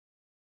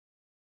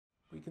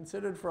We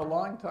considered for a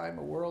long time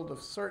a world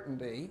of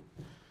certainty.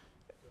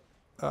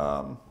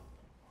 Hope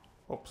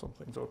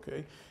something's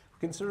okay. We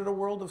considered a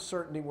world of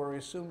certainty where we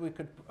assumed we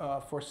could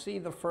foresee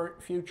the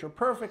future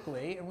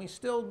perfectly, and we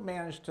still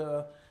managed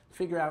to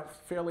figure out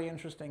fairly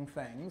interesting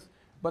things.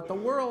 But the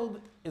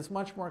world is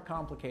much more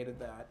complicated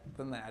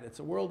than that. It's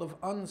a world of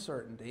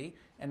uncertainty,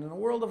 and in a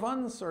world of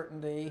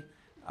uncertainty,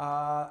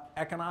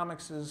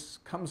 economics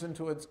comes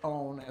into its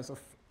own as a,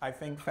 I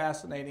think,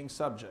 fascinating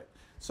subject.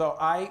 So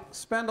I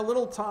spent a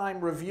little time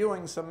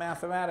reviewing some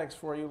mathematics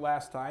for you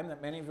last time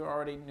that many of you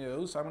already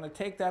knew. So I'm going to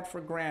take that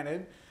for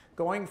granted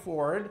going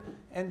forward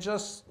and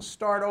just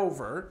start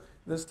over,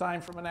 this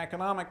time from an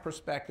economic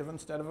perspective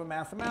instead of a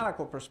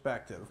mathematical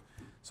perspective.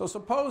 So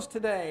suppose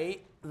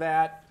today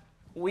that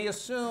we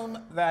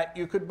assume that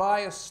you could buy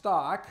a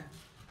stock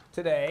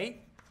today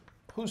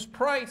whose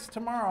price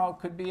tomorrow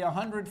could be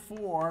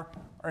 104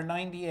 or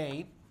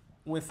 98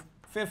 with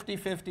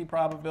 50-50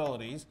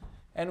 probabilities.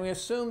 And we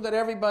assume that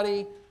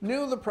everybody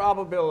knew the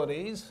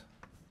probabilities,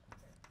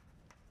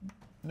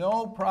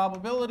 know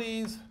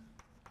probabilities,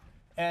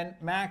 and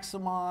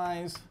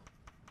maximize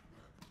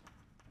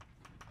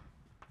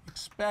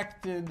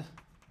expected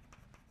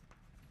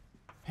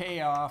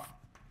payoff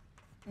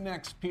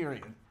next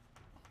period.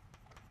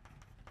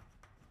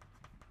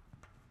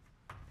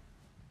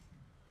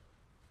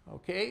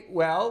 Okay,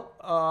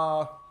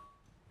 well,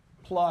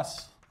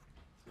 plus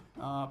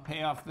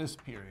payoff this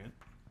period.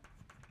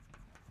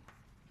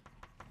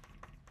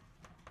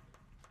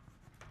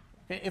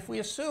 If we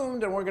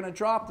assumed, and we're going to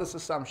drop this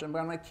assumption, but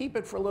I'm going to keep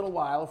it for a little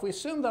while, if we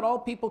assumed that all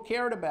people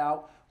cared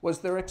about was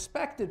their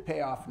expected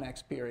payoff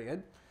next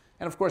period,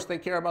 and of course they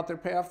care about their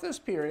payoff this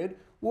period,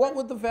 what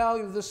would the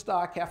value of this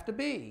stock have to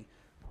be?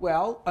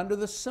 Well, under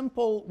the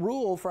simple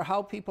rule for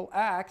how people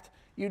act,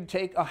 you'd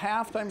take a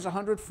half times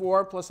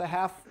 104 plus a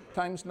half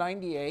times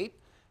 98,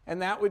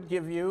 and that would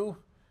give you,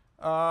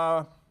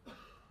 what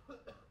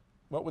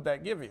would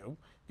that give you?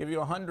 Give you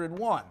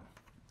 101,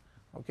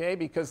 okay,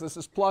 because this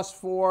is plus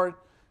 4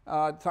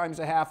 times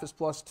a half is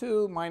plus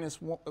 2,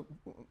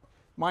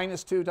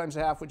 minus 2 times a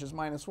half, which is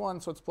minus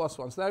 1, so it's plus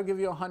 1. So that would give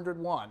you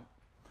 101.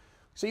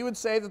 So you would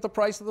say that the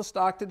price of the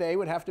stock today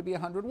would have to be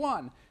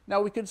 101.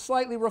 Now we could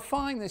slightly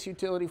refine this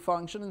utility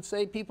function and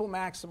say people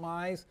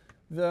maximize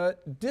the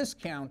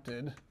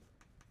discounted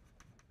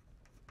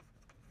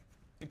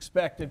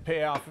expected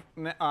payoff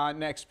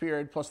next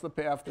period plus the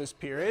payoff this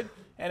period.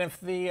 And if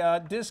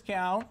the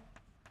discount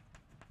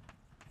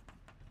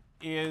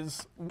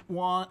is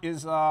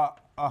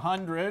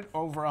 100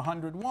 over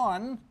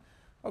 101,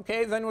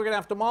 okay, then we're going to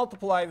have to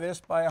multiply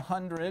this by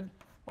 100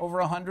 over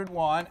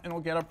 101, and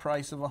we'll get a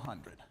price of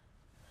 100.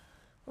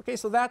 Okay,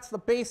 so that's the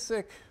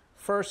basic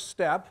first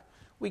step.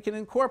 We can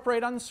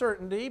incorporate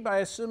uncertainty by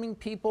assuming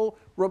people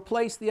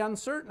replace the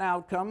uncertain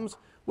outcomes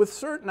with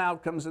certain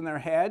outcomes in their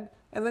head,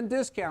 and then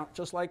discount,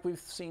 just like we've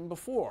seen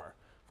before.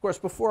 Of course,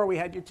 before we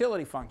had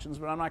utility functions,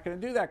 but I'm not going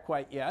to do that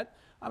quite yet.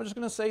 I'm just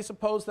going to say,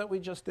 suppose that we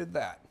just did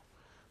that.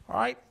 All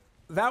right?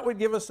 That would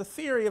give us a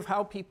theory of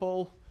how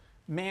people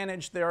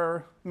manage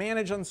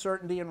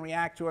uncertainty and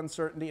react to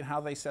uncertainty and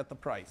how they set the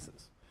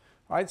prices.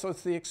 All right, so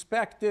it's the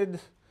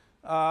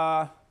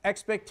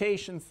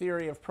expectation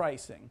theory of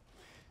pricing.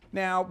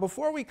 Now,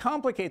 before we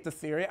complicate the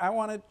theory, I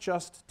want to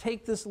just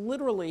take this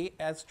literally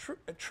as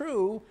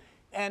true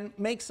and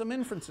make some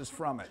inferences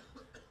from it.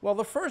 Well,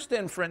 the first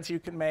inference you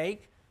can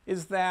make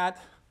is that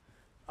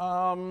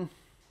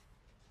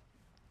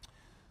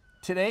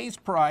today's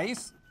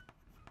price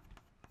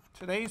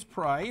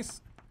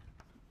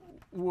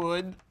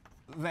would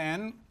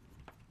then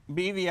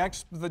be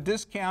the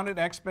discounted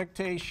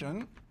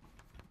expectation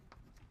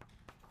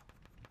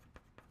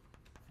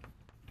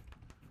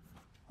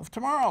of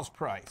tomorrow's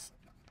price.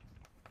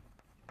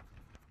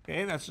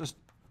 Okay, that's just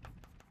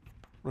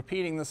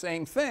repeating the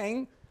same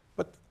thing,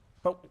 but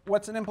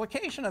what's an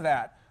implication of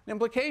that? An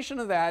implication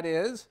of that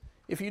is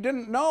if you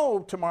didn't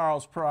know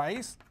tomorrow's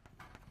price,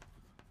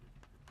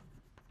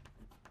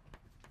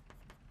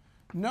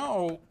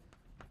 know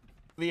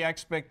the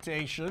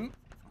expectation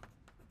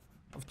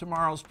of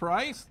tomorrow's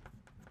price,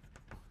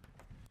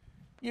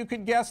 you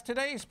could guess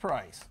today's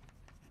price.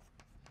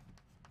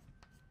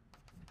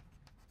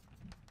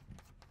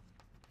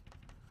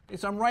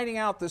 So I'm writing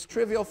out this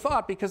trivial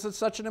thought because it's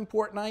such an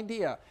important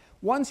idea.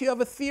 Once you have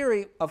a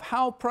theory of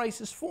how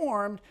price is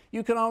formed,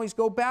 you can always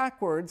go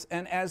backwards,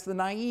 and as the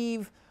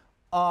naive,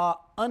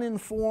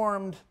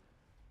 uninformed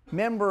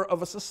member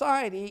of a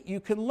society, you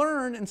can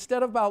learn,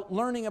 instead of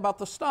learning about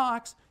the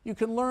stocks, you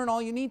can learn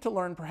all you need to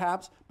learn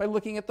perhaps by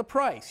looking at the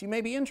price. You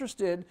may be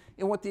interested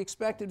in what the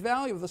expected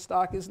value of the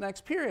stock is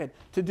next period.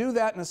 To do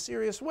that in a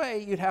serious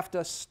way, you'd have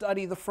to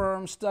study the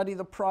firm, study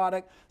the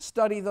product,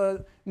 study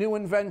the new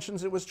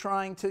inventions it was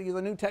trying to,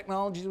 the new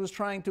technologies it was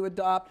trying to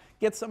adopt,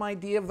 get some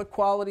idea of the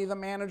quality of the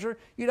manager.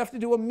 You'd have to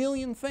do a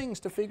million things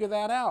to figure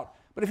that out.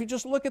 But if you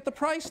just look at the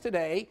price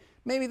today,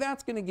 maybe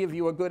that's going to give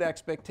you a good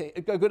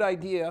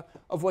idea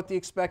of what the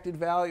expected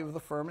value of the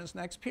firm is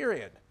next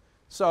period.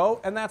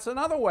 So, and that's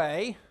another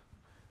way.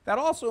 That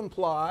also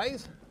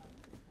implies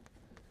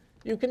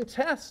you can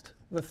test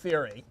the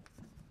theory.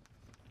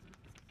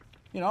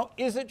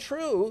 is it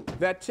true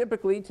that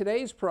typically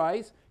today's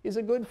price is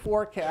a good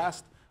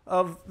forecast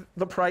of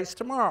the price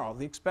tomorrow,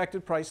 the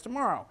expected price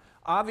tomorrow?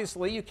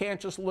 Obviously, you can't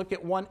just look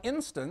at one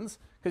instance,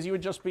 because you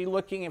would just be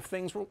looking, if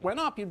things went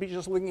up, you'd be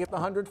just looking at the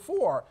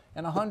 104,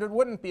 and 100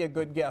 wouldn't be a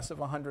good guess of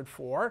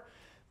 104.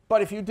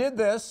 But if you did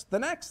this the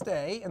next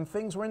day, and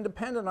things were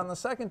independent on the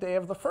second day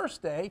of the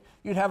first day,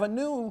 you'd have a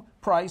new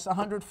price,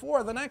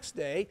 104, the next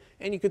day,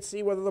 and you could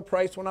see whether the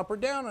price went up or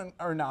down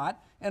or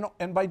not.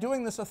 And by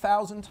doing this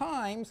 1,000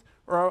 times,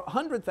 or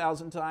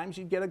 100,000 times,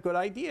 you'd get a good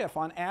idea if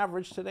on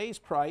average today's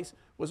price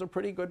was a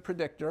pretty good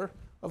predictor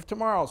of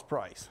tomorrow's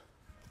price.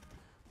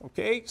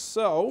 Okay,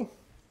 so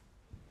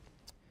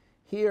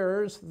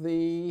here's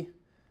the,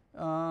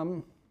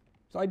 so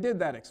I did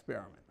that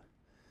experiment,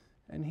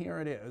 and here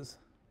it is.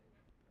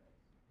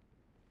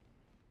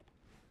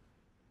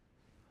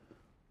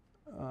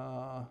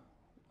 Why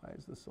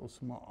is this so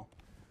small?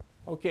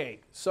 Okay,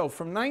 so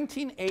from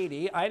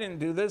 1980, I didn't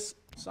do this.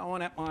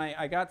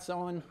 I got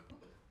someone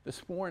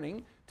this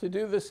morning to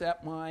do this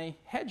at my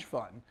hedge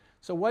fund.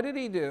 So what did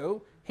he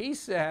do? He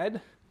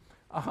said,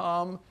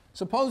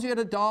 suppose you had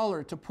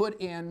 $1 to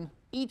put in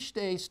each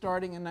day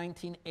starting in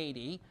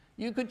 1980.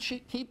 You could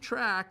keep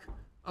track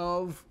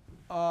of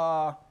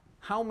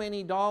how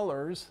many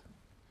dollars.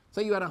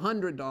 Say you had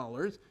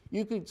 $100.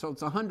 So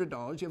it's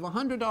 $100. You have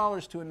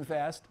 $100 to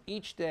invest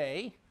each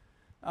day,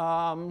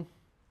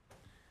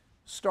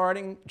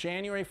 starting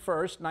January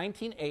 1st,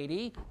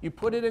 1980. You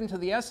put it into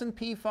the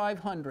S&P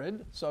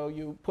 500. So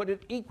you put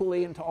it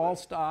equally into all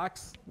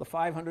stocks, the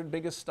 500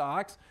 biggest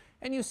stocks,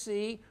 and you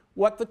see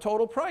what the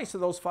total price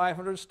of those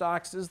 500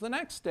 stocks is the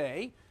next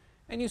day.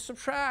 And you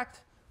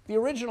subtract the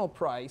original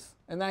price,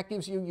 and that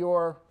gives you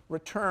your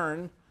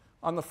return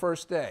on the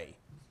first day.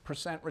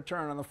 Percent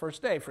return on the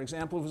first day. For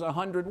example, if it was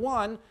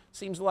 101,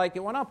 seems like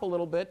it went up a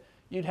little bit,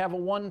 you'd have a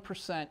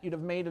 1%, you'd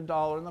have made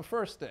 $1 in the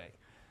first day.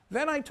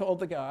 Then I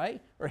told the guy,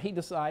 or he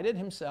decided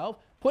himself,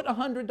 put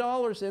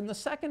 $100 in the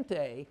second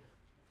day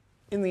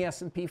in the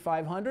S&P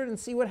 500 and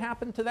see what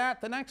happened to that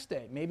the next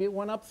day. Maybe it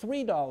went up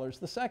 $3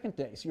 the second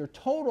day. So your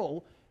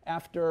total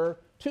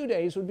after 2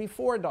 days would be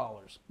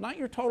 $4. Not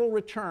your total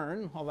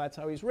return, well, that's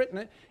how he's written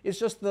it, it's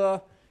just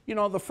the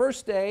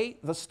first day,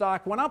 the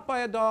stock went up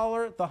by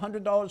 $1, the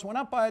 $100 went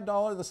up by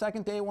 $1, the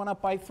second day went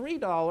up by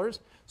 $3,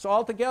 so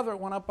altogether it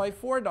went up by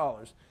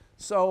 $4.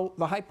 So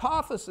the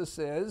hypothesis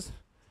is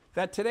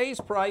that today's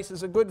price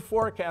is a good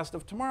forecast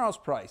of tomorrow's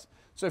price.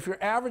 So if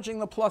you're averaging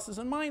the pluses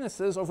and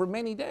minuses over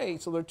many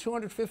days, so there are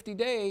 250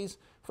 days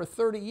for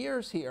 30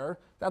 years here,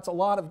 that's a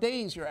lot of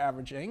days you're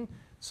averaging.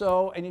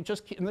 So, and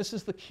this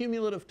is the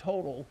cumulative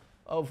total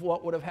of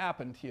what would have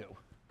happened to you.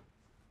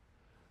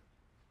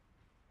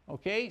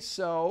 Okay,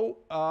 so,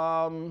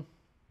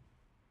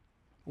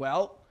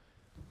 well,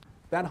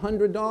 that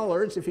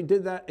 $100, if you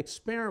did that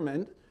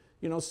experiment,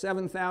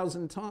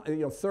 7,000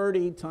 times,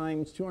 30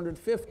 times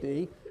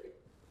 250,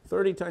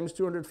 30 times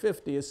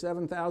 250 is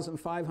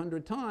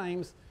 7,500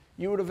 times,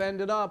 you would have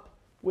ended up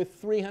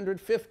with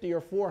 $350 or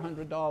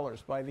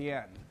 $400 by the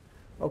end.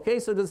 Okay,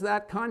 so does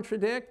that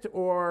contradict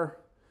or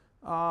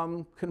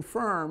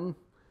confirm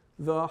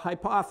the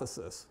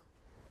hypothesis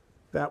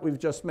that we've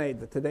just made,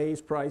 that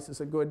today's price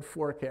is a good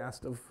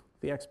forecast of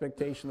the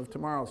expectation of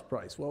tomorrow's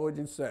price? What would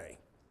you say?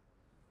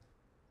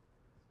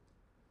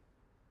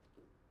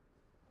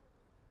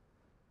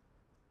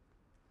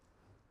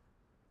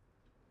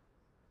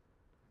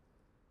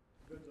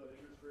 Depends on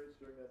interest rates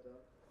during that time.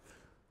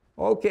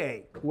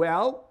 Okay,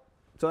 well,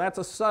 so that's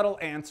a subtle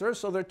answer.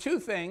 So there are two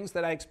things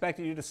that I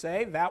expected you to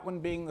say, that one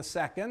being the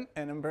second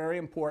and a very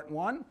important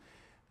one.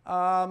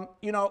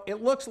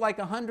 It looks like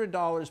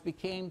 $100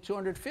 became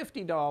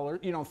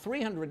 $250,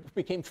 300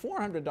 became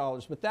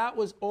 $400, but that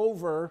was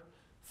over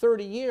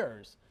 30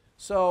 years.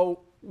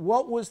 So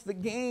what was the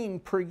gain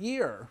per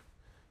year?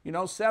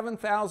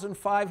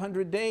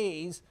 7,500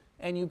 days,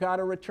 and you got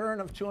a return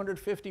of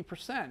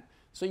 250%.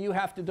 So you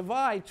have to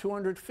divide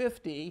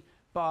 250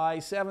 by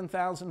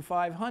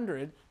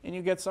 7,500, and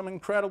you get some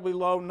incredibly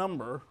low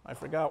number. I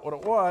forgot what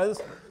it was,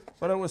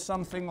 but it was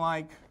something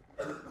like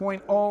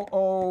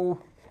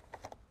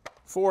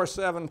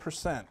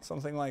 0.0047%,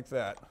 something like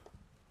that.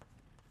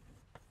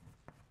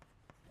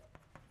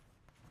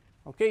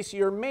 Okay, so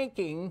you're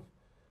making,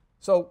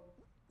 so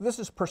this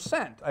is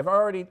percent. I've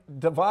already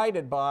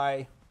divided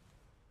by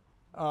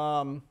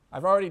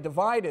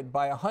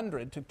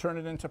 100 to turn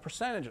it into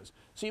percentages.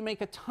 So you make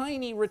a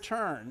tiny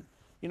return.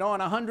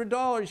 On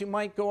 $100, you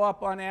might go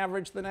up on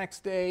average the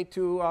next day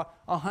to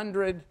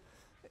 100,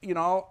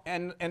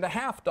 and a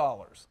half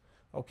dollars.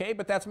 Okay,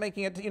 but that's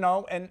making it, but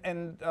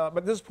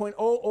this is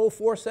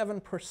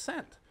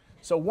 0.0047%.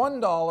 So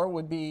 $1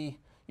 would be,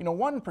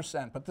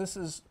 1%, but this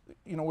is,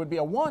 would be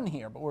a 1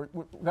 here, but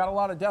we've got a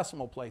lot of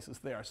decimal places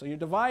there. So you're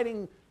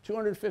dividing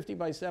 250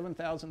 by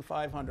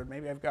 7,500.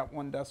 Maybe I've got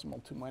one decimal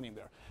too many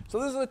there.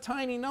 So this is a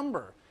tiny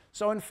number.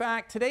 So in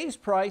fact, today's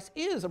price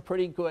is a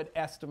pretty good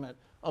estimate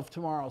of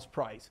tomorrow's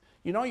price.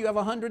 You have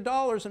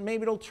 $100, and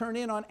maybe it'll turn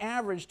in on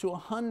average to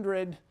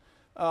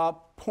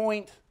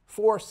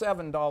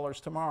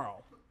 $100.47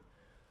 tomorrow.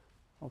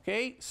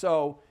 Okay,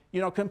 so,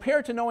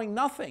 compared to knowing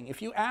nothing,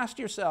 if you asked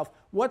yourself,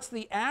 what's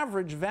the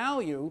average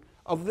value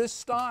of this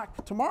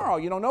stock tomorrow?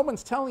 No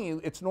one's telling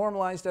you it's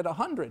normalized at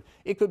 100.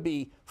 It could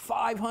be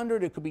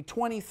 500, it could be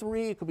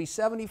 23, it could be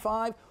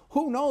 75.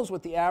 Who knows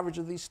what the average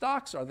of these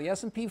stocks are? The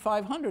S&P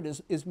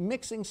 500 is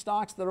mixing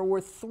stocks that are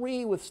worth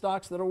 3 with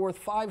stocks that are worth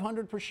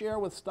 500 per share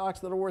with stocks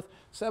that are worth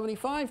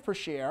 75 per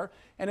share.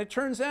 And it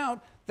turns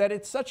out that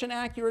it's such an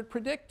accurate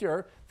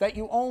predictor that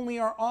you only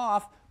are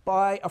off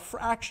by a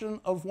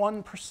fraction of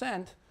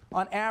 1%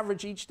 on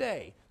average each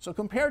day. So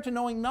compared to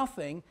knowing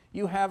nothing,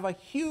 you have a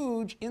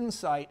huge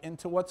insight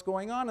into what's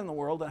going on in the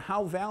world and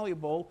how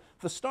valuable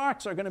the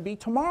stocks are going to be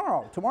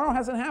tomorrow. Tomorrow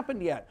hasn't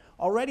happened yet.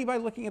 Already by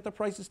looking at the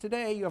prices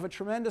today, you have a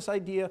tremendous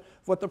idea of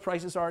what the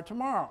prices are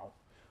tomorrow.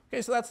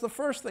 Okay, so that's the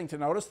first thing to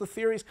notice. The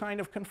theory is kind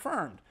of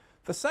confirmed.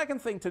 The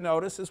second thing to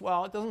notice is,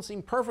 well, it doesn't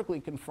seem perfectly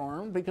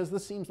confirmed because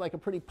this seems like a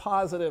pretty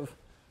positive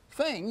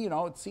thing.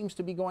 It seems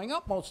to be going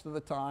up most of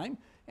the time.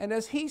 And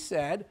as he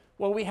said,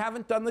 well, we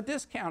haven't done the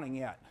discounting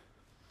yet.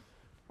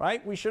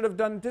 Right? We should have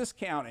done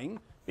discounting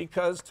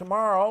because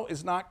tomorrow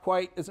is not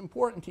quite as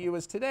important to you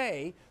as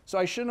today. So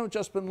I shouldn't have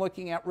just been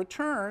looking at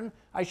return.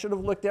 I should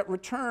have looked at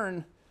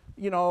return,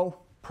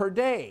 per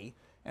day.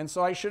 And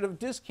so I should have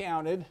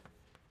discounted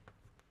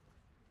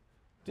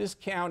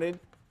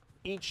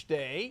each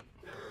day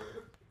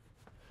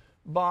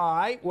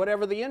by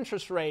whatever the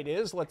interest rate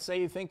is. Let's say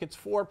you think it's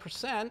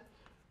 4%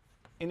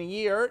 in a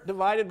year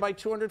divided by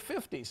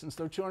 250, since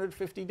there are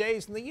 250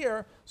 days in the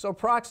year. So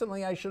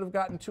approximately I should have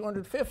gotten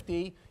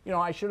 250.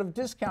 I should have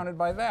discounted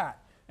by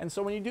that. And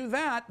so when you do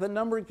that, the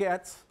number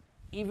gets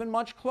even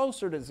much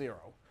closer to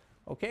 0.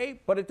 Okay?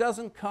 But it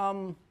doesn't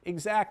come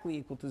exactly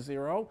equal to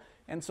 0.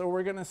 And so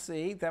we're going to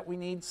see that we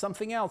need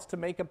something else to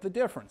make up the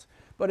difference.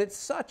 But it's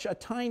such a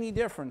tiny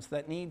difference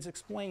that needs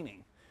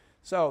explaining.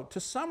 So to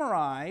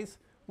summarize,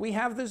 we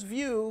have this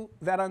view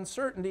that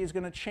uncertainty is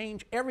going to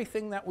change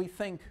everything that we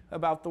think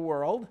about the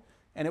world,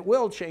 and it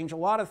will change a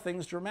lot of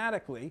things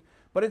dramatically,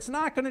 but it's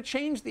not going to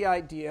change the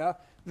idea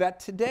that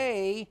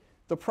today,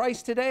 the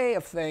price today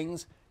of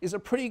things is a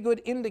pretty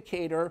good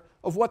indicator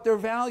of what their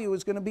value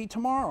is going to be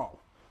tomorrow.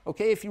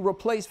 Okay, if you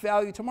replace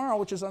value tomorrow,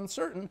 which is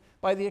uncertain,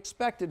 by the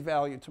expected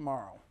value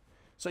tomorrow.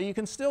 So you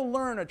can still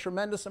learn a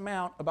tremendous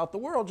amount about the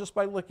world just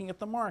by looking at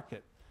the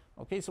market.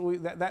 Okay, so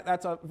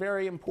that's a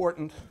very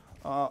important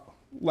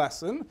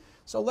lesson.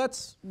 So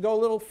let's go a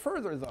little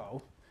further,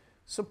 though.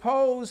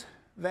 Suppose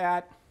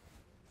that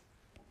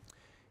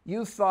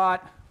you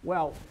thought,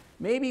 well,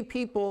 maybe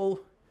people,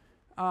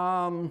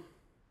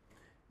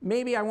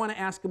 maybe I want to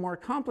ask a more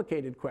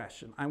complicated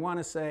question. I want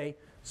to say,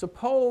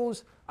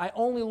 suppose I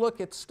only look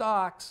at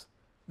stocks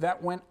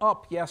that went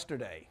up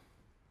yesterday.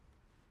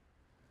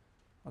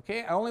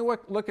 Okay, I only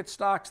look at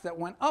stocks that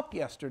went up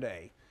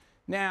yesterday.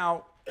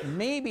 Now,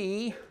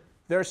 maybe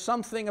there's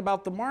something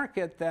about the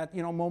market that,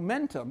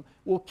 momentum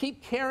will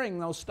keep carrying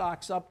those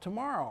stocks up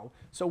tomorrow.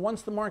 So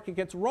once the market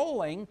gets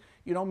rolling,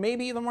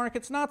 maybe the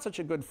market's not such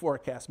a good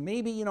forecast.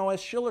 Maybe,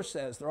 as Schiller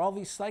says, there are all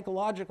these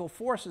psychological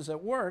forces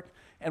at work,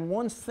 and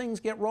once things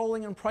get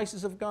rolling and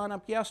prices have gone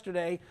up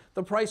yesterday,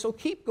 the price will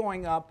keep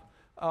going up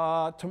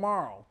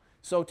tomorrow.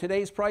 So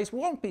today's price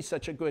won't be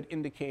such a good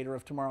indicator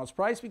of tomorrow's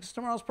price because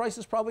tomorrow's price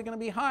is probably going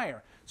to be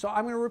higher. So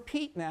I'm going to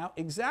repeat now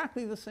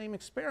exactly the same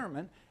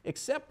experiment,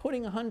 except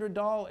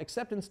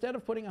instead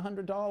of putting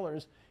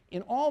 $100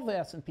 in all the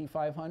S&P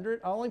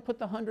 500, I'll only put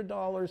the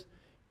 $100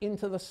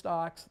 into the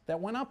stocks that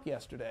went up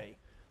yesterday.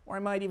 Or I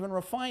might even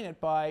refine it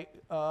by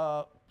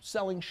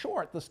selling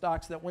short the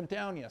stocks that went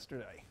down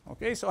yesterday.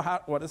 Okay, so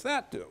what does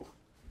that do?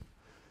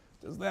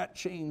 Does that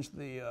change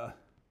the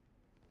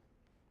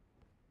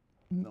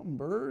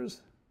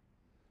numbers?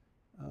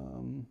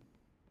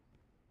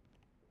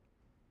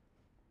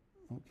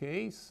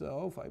 Okay,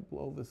 so if I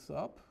blow this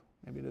up,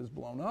 maybe it is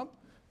blown up.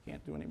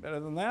 Can't do any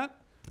better than that.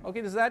 Okay,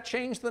 does that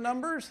change the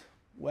numbers?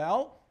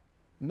 Well,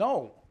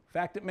 no. In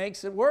fact, it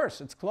makes it worse.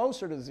 It's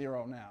closer to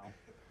 0 now.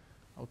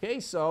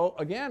 Okay, so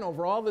again,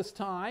 over all this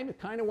time, it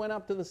kind of went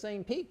up to the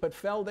same peak, but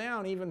fell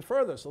down even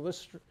further. So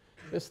this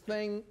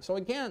thing, so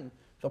again,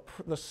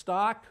 the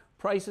stock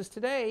prices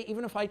today,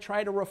 even if I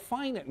try to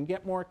refine it and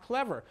get more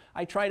clever,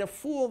 I try to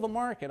fool the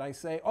market. I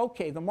say,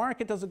 okay, the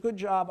market does a good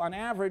job on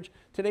average.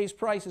 Today's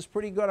price is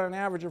pretty good on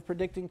average of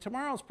predicting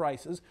tomorrow's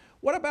prices.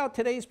 What about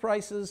today's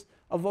prices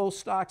of those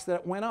stocks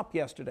that went up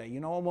yesterday? A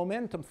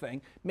momentum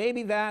thing.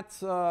 Maybe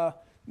that's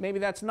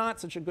not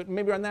such a good,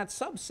 maybe on that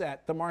subset,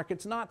 the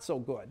market's not so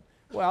good.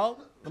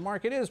 Well, the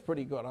market is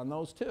pretty good on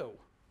those too.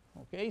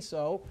 Okay,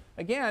 so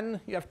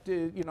again, you have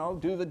to,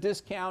 do the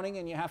discounting,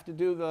 and you have to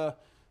do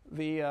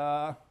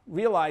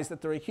realize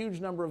that there are a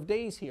huge number of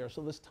days here,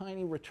 so this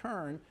tiny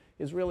return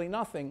is really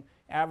nothing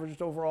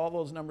averaged over all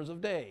those numbers of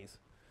days.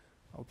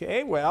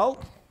 Okay,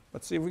 well,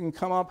 let's see if we can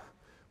come up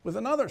with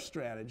another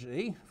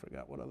strategy. I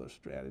forgot what other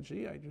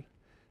strategy I just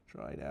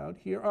tried out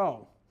here.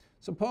 Oh,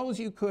 suppose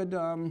you could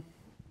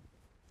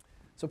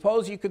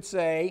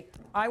say,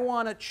 I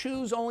want to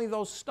choose only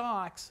those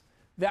stocks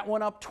that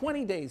went up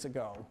 20 days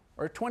ago,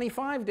 or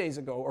 25 days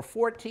ago, or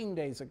 14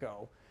 days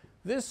ago.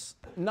 this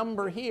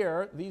number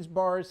here, these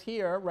bars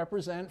here,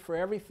 represent for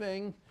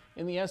everything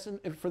in the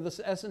for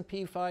the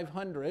S&P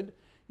 500.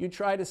 You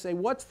try to say,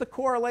 what's the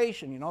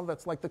correlation? You know,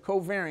 that's like the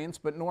covariance,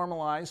 but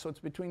normalized, so it's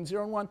between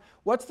 0 and 1.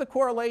 What's the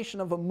correlation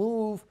of a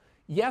move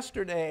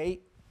yesterday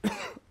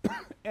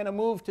and a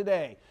move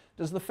today?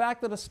 Does the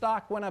fact that a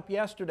stock went up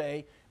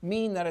yesterday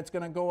mean that it's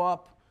going to go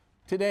up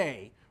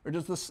today? Or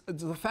does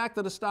the fact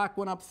that a stock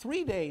went up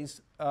 3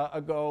 days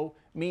ago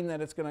mean that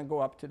it's going to go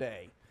up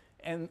today?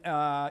 And,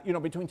 you know,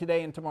 between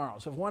today and tomorrow.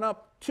 So if it went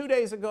up 2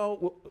 days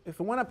ago, if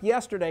it went up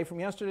yesterday, from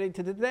yesterday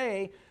to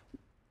today,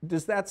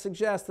 does that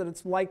suggest that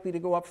it's likely to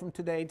go up from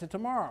today to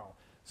tomorrow?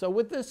 So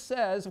what this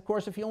says, of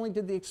course, if you only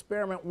did the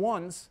experiment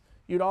once,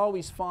 you'd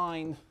always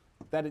find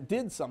that it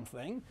did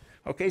something.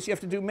 Okay, so you have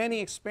to do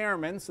many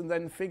experiments and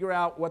then figure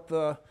out what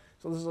the,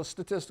 so this is a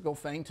statistical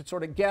thing, to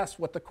sort of guess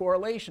what the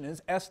correlation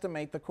is,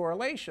 estimate the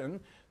correlation.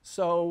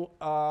 So,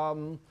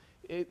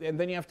 and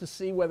then you have to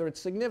see whether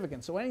it's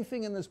significant. So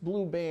anything in this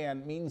blue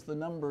band means the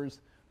numbers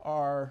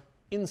are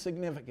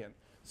insignificant.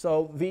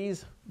 So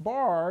these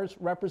bars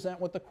represent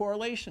what the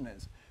correlation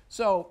is.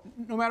 So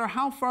no matter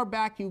how far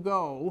back you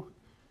go,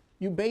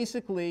 you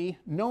basically,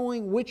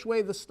 knowing which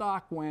way the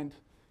stock went,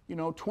 you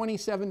know,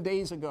 27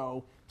 days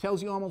ago,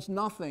 tells you almost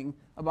nothing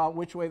about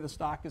which way the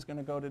stock is going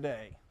to go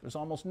today. There's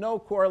almost no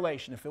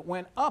correlation. If it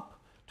went up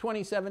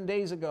 27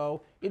 days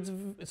ago, it's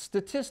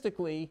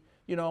statistically,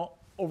 you know,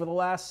 over the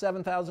last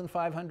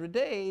 7,500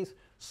 days,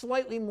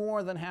 slightly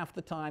more than half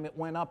the time it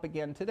went up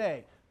again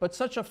today. But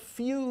such a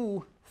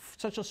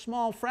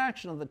small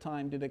fraction of the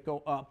time did it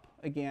go up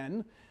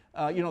again,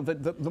 you know,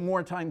 the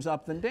more times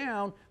up than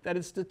down, that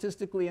is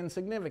statistically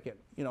insignificant.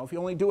 You know, if you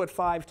only do it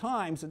 5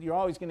 times, you're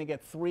always going to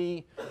get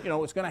 3, you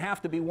know, it's going to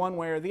have to be one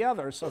way or the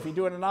other. So if you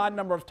do it an odd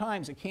number of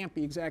times, it can't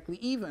be exactly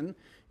even.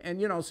 And,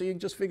 you know, so you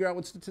just figure out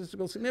what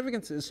statistical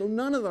significance is. So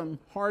none of them,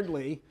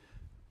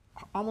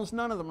 almost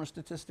none of them are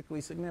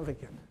statistically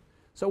significant.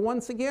 So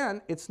once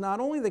again, it's not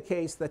only the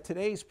case that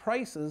today's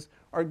prices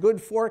are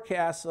good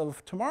forecasts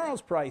of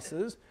tomorrow's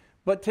prices,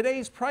 but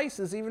today's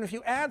prices, even if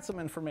you add some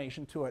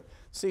information to it,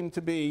 seem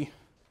to be,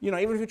 you know,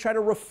 even if you try to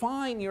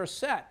refine your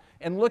set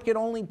and look at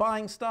only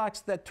buying stocks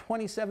that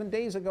 27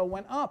 days ago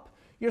went up,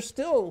 you're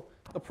still,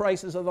 the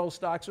prices of those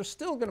stocks are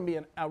still going to be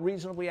a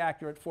reasonably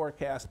accurate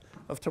forecast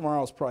of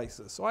tomorrow's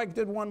prices. So I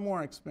did one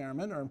more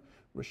experiment, or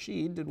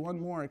Rashid did one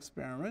more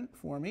experiment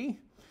for me,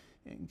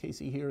 in case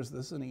he hears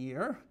this in a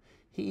year.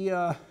 He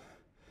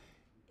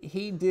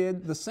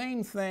did the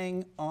same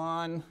thing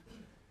on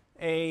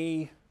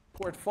a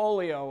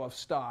portfolio of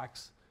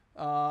stocks.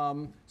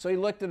 So he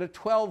looked at a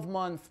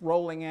 12-month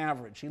rolling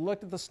average. He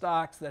looked at the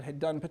stocks that had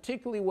done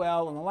particularly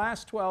well in the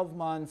last 12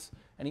 months,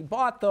 and he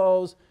bought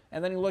those.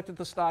 And then he looked at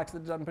the stocks that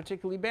had done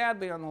particularly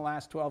badly in the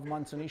last 12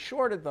 months, and he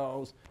shorted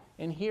those.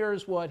 And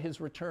here's what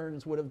his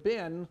returns would have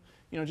been,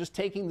 you know, just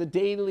taking the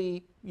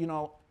daily, you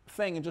know,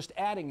 thing and just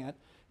adding it.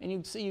 And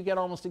you'd see you get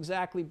almost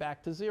exactly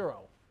back to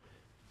 0.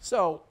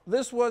 So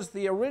this was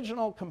the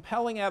original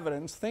compelling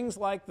evidence, things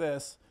like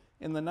this,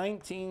 in the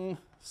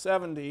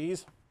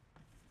 1970s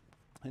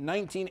and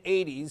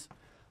 1980s,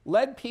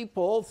 led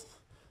people,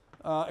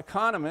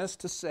 economists,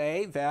 to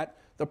say that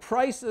the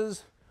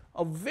prices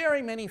of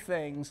very many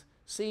things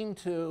seem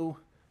to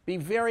be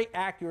very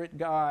accurate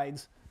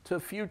guides to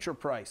future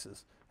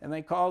prices. And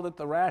they called it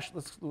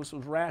this was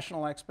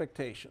rational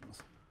expectations.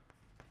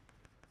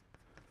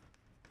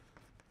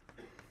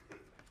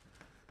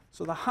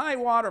 So the high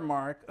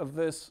watermark of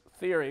this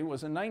theory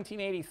was in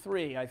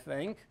 1983, I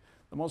think.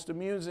 The most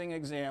amusing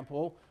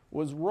example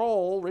was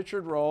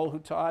Richard Roll, who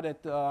taught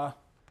at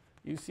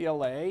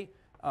UCLA,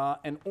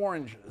 and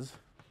oranges.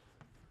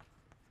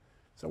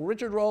 So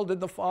Richard Roll did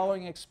the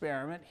following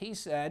experiment. He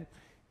said,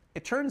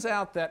 it turns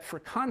out that for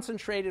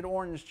concentrated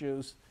orange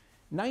juice,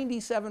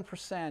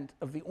 97%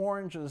 of the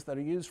oranges that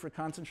are used for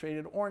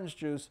concentrated orange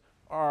juice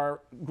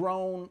are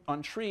grown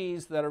on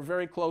trees that are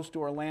very close to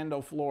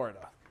Orlando,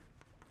 Florida,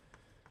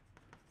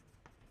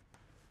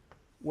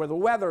 where the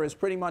weather is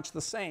pretty much the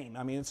same.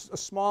 I mean, it's a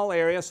small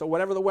area, so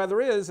whatever the weather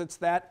is, it's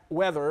that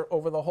weather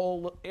over the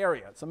whole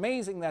area. It's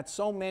amazing that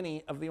so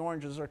many of the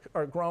oranges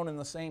are grown in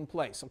the same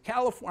place. So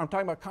California, I'm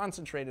talking about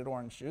concentrated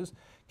orange juice.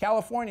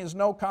 California is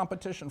no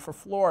competition for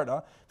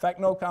Florida. In fact,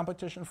 no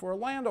competition for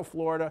Orlando,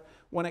 Florida,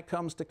 when it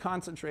comes to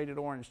concentrated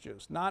orange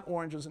juice, not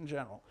oranges in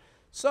general.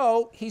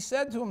 So he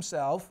said to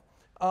himself,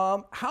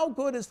 how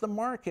good is the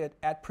market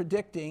at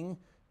predicting,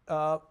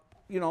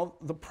 you know,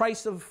 the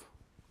price of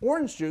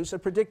orange juice,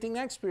 at predicting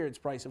next period's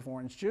price of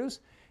orange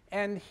juice?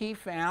 And he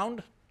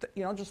found, that,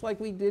 you know, just like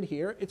we did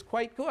here, it's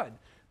quite good.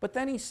 But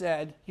then he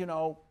said, you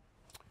know,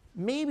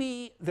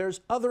 maybe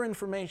there's other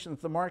information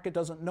that the market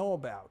doesn't know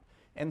about.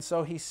 And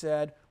so he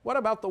said, what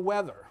about the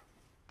weather?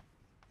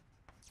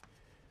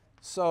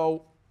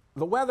 So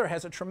the weather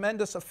has a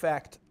tremendous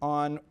effect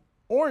on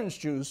orange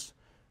juice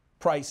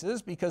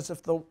prices, because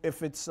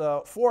if it's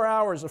 4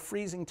 hours of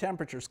freezing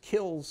temperatures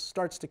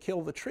starts to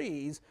kill the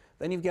trees,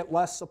 then you get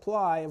less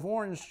supply of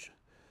oranges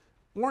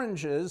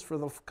for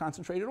the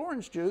concentrated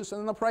orange juice, and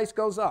then the price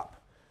goes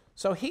up.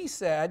 So he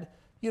said,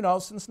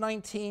 since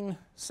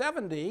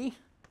 1970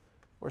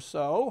 or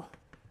so,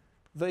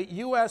 the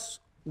U.S.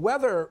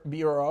 Weather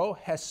Bureau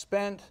has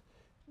spent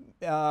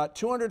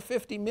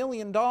 $250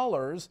 million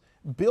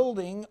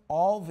building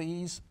all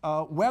these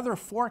weather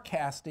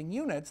forecasting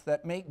units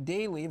that make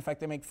daily, in fact,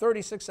 they make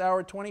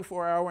 36-hour,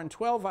 24-hour, and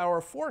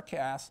 12-hour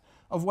forecasts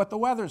of what the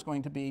weather is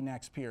going to be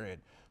next period.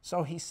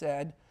 So he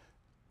said,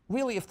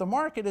 really, if the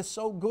market is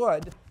so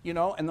good,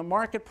 and the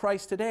market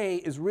price today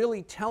is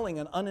really telling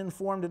an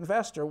uninformed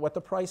investor what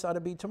the price ought to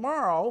be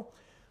tomorrow,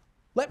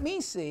 let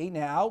me see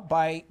now,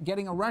 by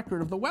getting a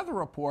record of the weather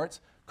reports,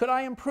 could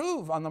I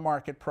improve on the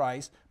market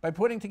price by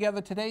putting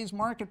together today's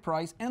market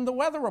price and the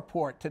weather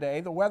report today,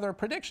 the weather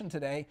prediction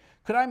today?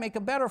 Could I make a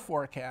better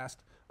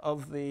forecast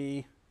of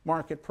the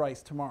market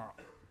price tomorrow?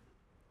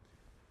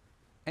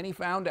 And he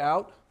found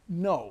out,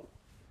 no.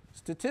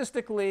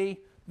 Statistically,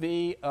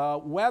 the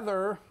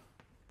weather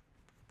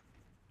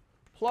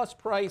plus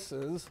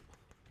prices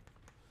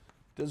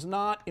does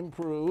not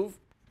improve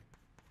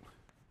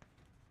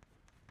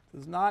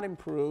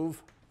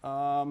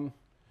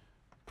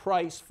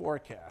price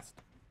forecast.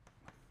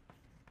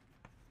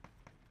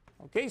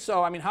 Okay,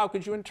 so how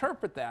could you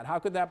interpret that? How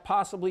could that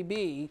possibly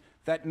be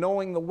that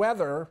knowing the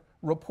weather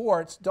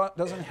reports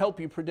doesn't help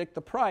you predict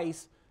the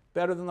price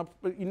better than the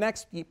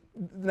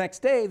next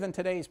day than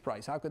today's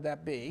price? How could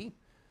that be?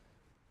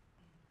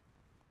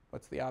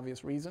 What's the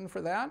obvious reason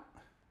for that?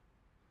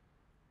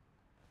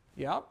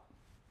 Yep.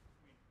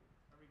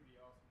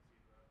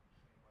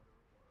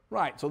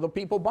 Right, so the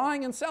people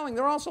buying and selling,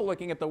 they're also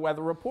looking at the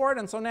weather report,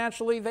 and so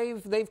naturally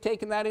they've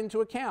taken that into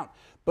account.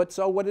 But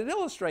so what it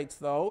illustrates,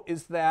 though,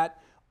 is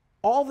that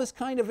all this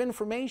kind of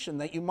information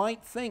that you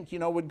might think,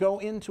 would go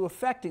into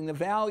affecting the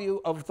value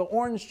of the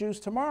orange juice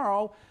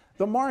tomorrow,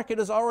 the market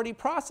is already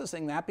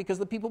processing that because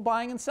the people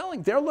buying and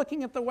selling, they're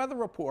looking at the weather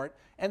report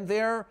and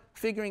they're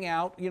figuring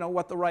out,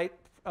 what the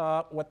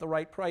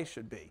right price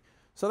should be.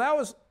 So that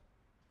was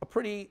a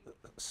pretty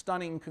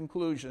stunning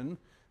conclusion,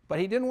 but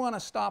he didn't want to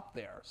stop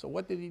there. So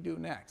what did he do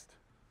next?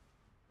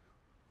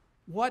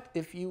 What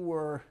if you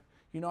were,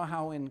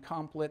 how in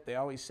Complit they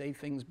always say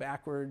things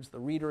backwards, the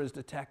reader is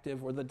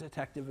detective or the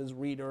detective is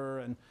reader,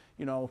 and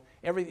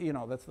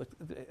that's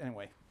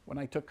anyway, when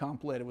I took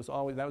Complit, it was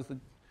always, that was the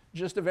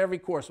gist of every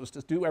course, was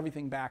to do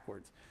everything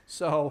backwards.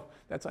 So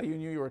that's how you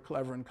knew you were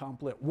clever in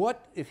Complit.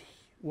 What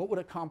would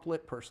a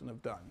Complit person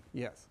have done?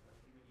 Yes.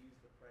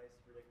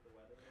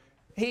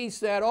 He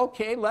said,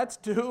 okay, let's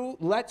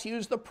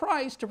use the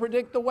price to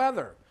predict the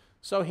weather.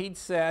 So he'd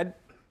said,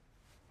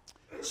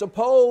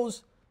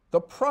 suppose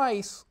the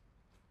price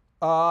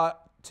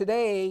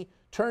today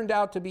turned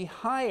out to be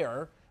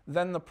higher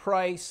than the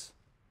price,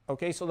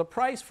 okay, so the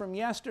price from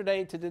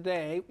yesterday to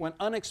today went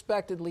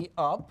unexpectedly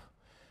up,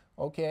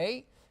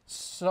 okay,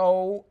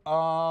 so,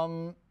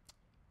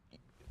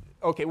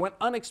 went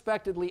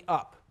unexpectedly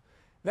up.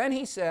 Then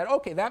he said,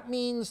 okay, that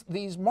means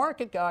these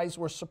market guys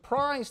were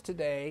surprised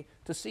today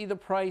to see the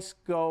price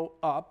go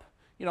up.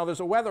 There's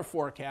a weather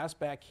forecast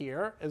back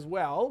here as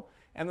well,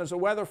 and there's a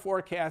weather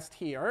forecast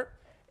here.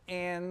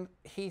 And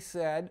he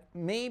said,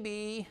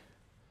 maybe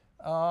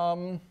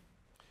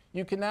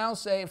you can now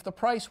say if the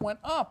price went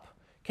up,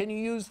 can you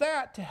use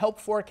that to help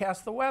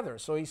forecast the weather?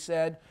 So he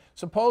said,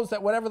 suppose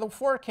that whatever the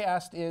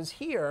forecast is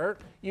here,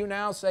 you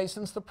now say,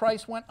 since the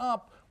price went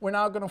up, we're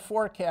now going to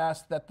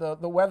forecast that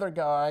the weather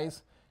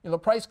guys, the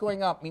price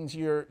going up means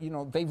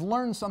they've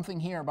learned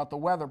something here about the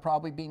weather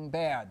probably being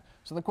bad.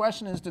 So the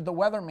question is, did the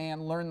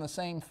weatherman learn the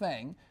same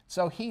thing?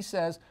 So he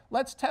says,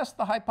 let's test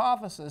the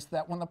hypothesis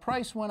that when the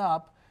price went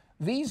up,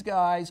 these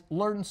guys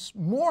learned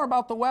more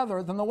about the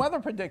weather than the weather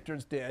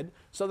predictors did,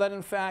 so that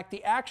in fact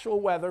the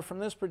actual weather from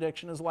this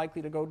prediction is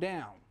likely to go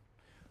down.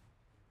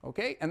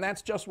 Okay, and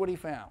that's just what he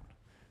found.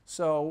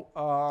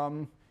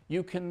 So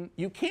you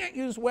can't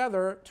use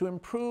weather to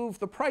improve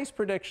the price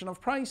prediction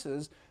of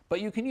prices, but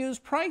you can use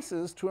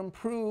prices to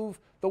improve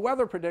the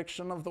weather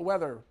prediction of the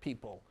weather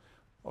people.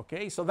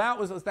 Okay, so that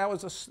was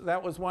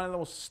one of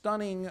those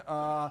stunning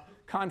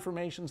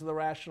confirmations of the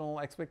rational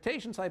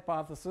expectations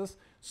hypothesis.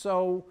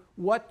 So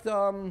what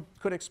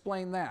could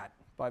explain that,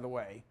 by the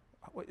way?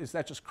 Is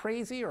that just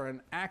crazy or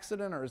an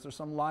accident, or is there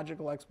some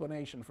logical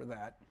explanation for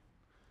that?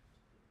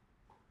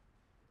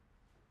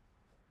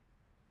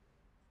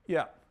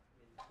 Yeah.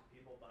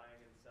 People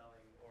buying and selling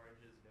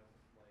oranges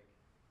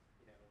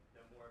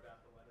know more about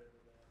the weather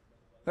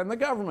than the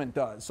government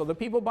does. So the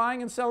people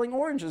buying and selling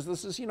oranges,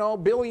 this is,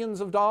 billions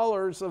of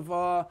dollars of,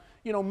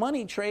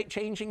 money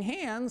changing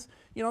hands.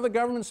 The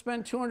government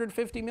spent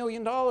 $250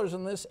 million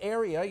in this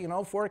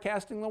area,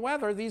 forecasting the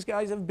weather. These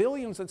guys have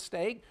billions at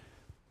stake.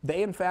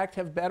 They, in fact,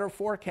 have better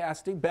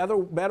forecasting,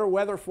 better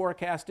weather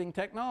forecasting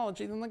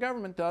technology than the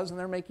government does, and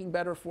they're making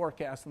better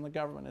forecasts than the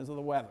government is of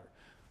the weather.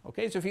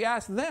 Okay, so if you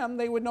ask them,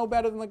 they would know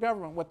better than the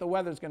government what the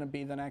weather's going to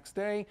be the next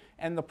day,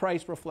 and the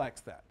price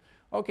reflects that.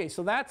 Okay,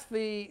 so that's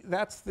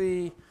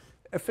the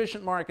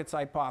efficient markets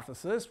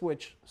hypothesis,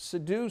 which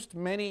seduced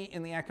many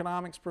in the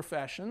economics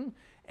profession,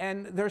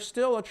 and there's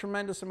still a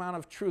tremendous amount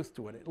of truth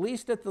to it, at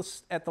least at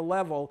the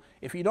level,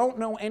 if you don't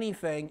know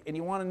anything and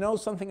you want to know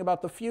something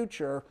about the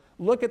future,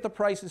 look at the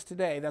prices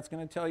today. That's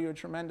going to tell you a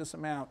tremendous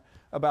amount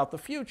about the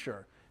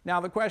future. Now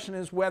the question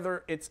is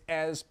whether it's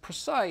as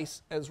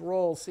precise as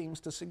Roll seems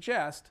to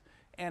suggest,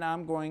 and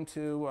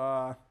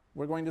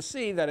we're going to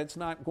see that it's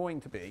not going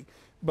to be.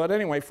 But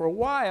anyway, for a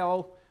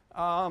while,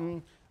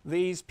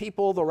 these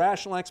people, the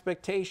Rational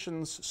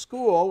Expectations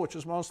School, which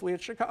was mostly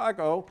at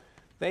Chicago,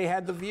 they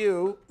had the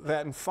view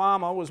that, and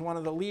Fama was one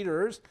of the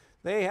leaders,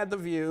 they had the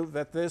view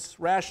that this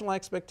rational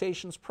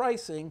expectations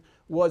pricing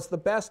was the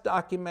best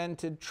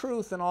documented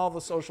truth in all the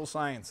social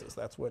sciences.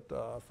 That's what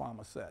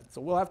Fama said.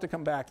 So we'll have to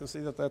come back to see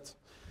that that's,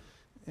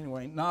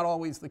 anyway, not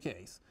always the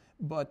case,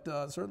 but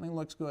certainly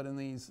looks good in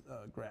these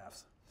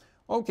graphs.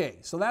 Okay,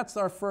 so that's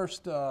our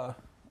first,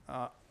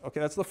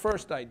 that's the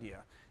first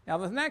idea. Now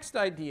the next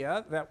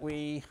idea that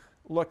we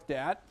looked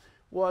at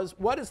was,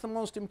 what is the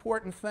most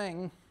important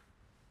thing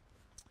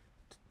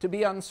to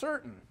be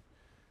uncertain?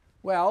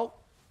 Well,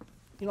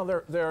 you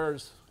know,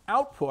 there's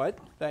output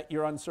that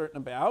you're uncertain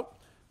about,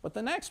 but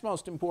the next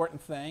most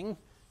important thing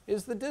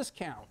is the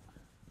discount,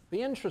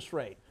 the interest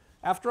rate.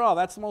 After all,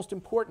 that's the most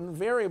important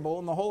variable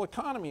in the whole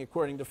economy,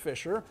 according to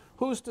Fisher.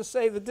 Who's to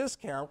say the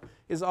discount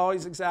is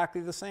always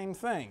exactly the same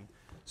thing?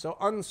 So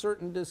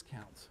uncertain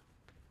discounts.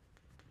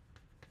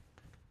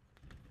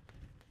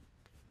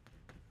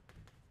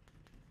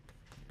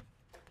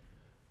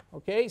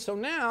 Okay, so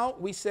now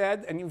we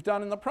said, and you've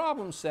done in the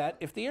problem set,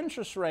 if the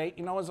interest rate,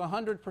 you know, is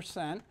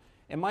 100%,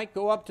 it might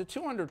go up to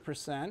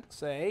 200%,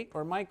 say,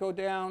 or it might go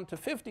down to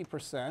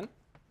 50%.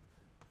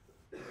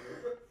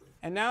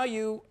 And now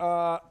you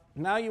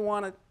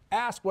want to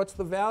ask what's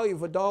the value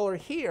of $1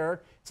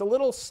 here. It's a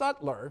little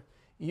subtler.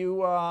 You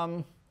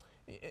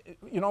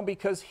know,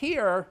 because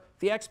here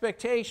the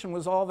expectation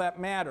was all that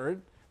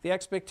mattered. The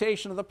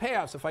expectation of the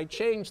payoffs. If I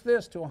change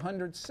this to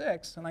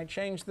 106 and I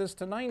change this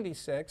to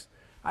 96,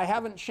 I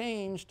haven't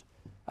changed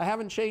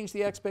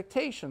the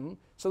expectation,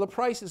 so the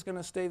price is going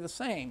to stay the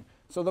same.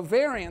 So the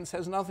variance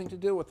has nothing to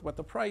do with what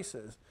the price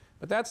is.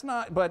 But that's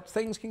not. But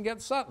things can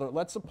get subtler.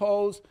 Let's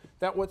suppose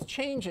that what's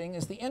changing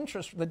is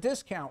the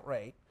discount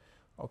rate.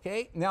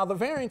 Okay. Now the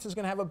variance is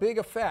going to have a big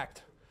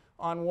effect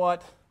on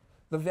what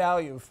the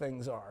value of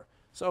things are.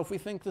 So if we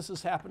think this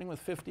is happening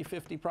with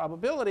 50-50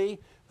 probability,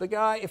 the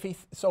guy,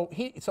 so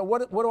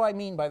what do I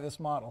mean by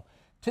this model?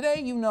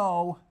 Today you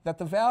know that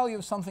the value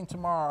of something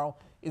tomorrow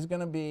is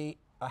going to be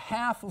a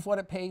half of what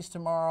it pays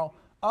tomorrow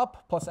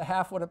up plus a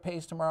half what it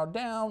pays tomorrow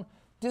down,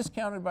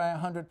 discounted by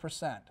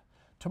 100%.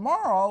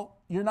 Tomorrow,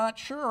 you're not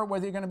sure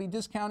whether you're going to be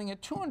discounting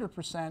at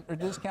 200% or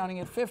discounting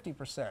at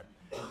 50%.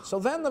 So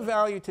then the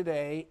value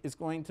today is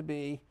going to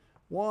be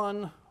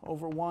 1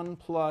 over 1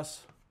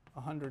 plus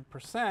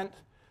 100%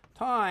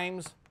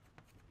 times,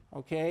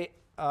 okay,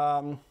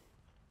 a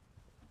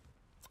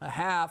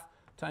half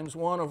times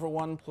 1 over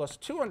 1 plus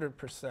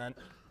 200%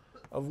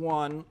 of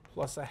 1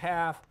 plus a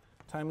half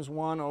times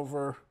 1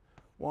 over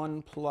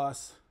 1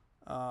 plus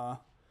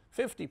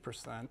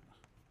 50%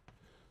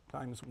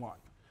 times 1.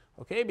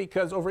 Okay,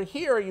 because over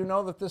here you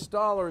know that this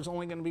dollar is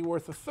only going to be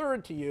worth a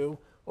third to you.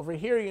 Over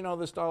here you know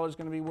this dollar is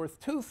going to be worth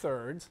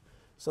 2/3.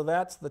 So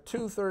that's the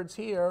 2/3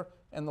 here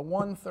and the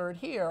 1/3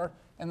 here.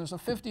 And there's a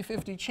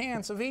 50-50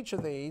 chance of each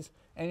of these.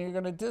 And you're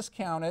going to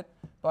discount it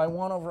by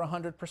 1 over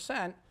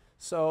 100%.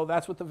 So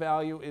that's what the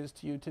value is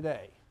to you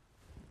today.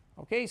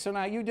 Okay, so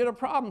now you did a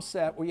problem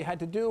set where you had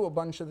to do a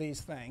bunch of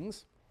these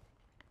things.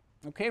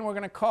 Okay, and we're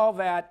going to call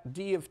that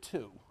D of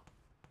 2.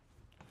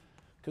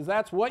 Because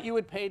that's what you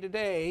would pay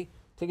today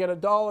to get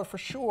 $1 for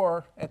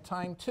sure at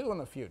time 2 in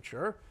the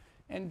future.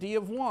 And D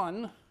of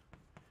 1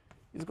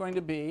 is going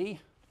to be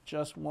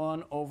just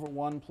 1 over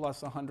 1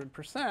 plus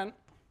 100%,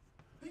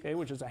 okay,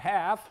 which is a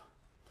half,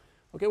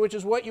 okay, which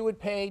is what you would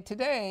pay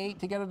today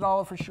to get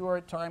 $1 for sure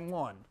at time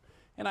 1.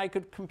 And I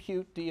could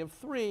compute D of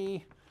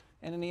 3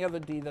 and any other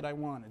D that I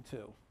wanted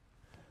to.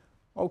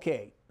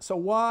 Okay, so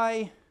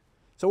why?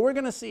 So we're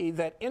going to see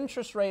that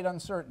interest rate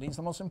uncertainty is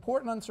the most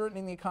important uncertainty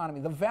in the economy.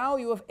 The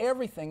value of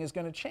everything is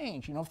going to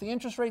change. You know, if the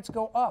interest rates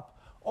go up,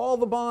 all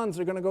the bonds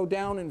are going to go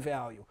down in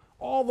value.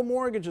 All the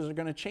mortgages are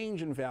going to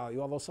change in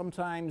value, although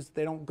sometimes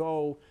they don't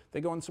go,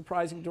 they go in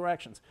surprising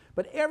directions.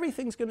 But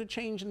everything's going to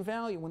change in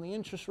value when the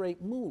interest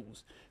rate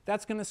moves.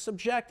 That's going to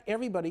subject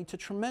everybody to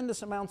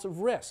tremendous amounts of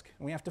risk.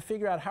 And we have to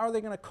figure out how are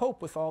they going to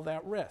cope with all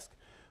that risk.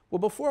 Well,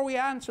 before we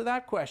answer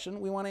that question,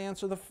 we want to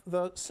answer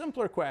the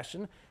simpler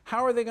question,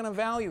 how are they going to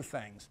value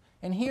things?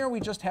 And here we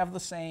just have the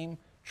same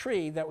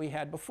tree that we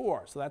had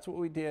before. So that's what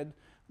we did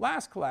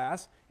last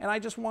class. And I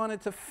just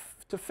wanted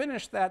to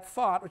finish that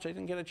thought, which I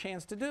didn't get a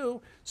chance to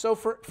do. So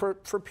for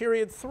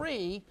period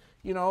 3,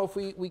 you know, if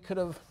we could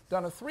have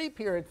done a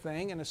 3-period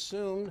thing and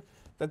assumed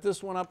that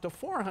this went up to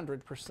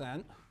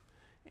 400%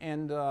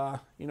 and,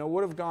 you know,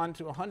 would have gone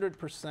to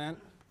 100%,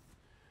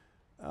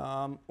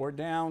 or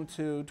down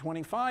to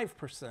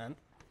 25%,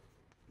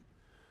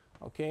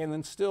 okay, and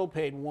then still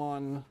paid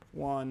 1,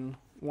 1,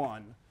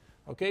 1.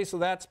 Okay, so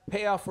that's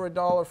payoff for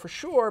 $1 for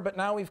sure, but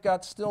now we've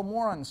got still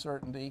more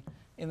uncertainty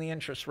in the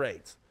interest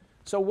rates.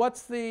 So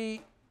what's the,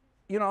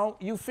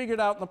 you figured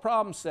out in the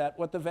problem set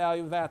what the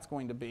value of that's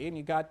going to be, and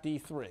you got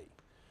D3.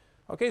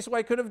 Okay, so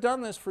I could have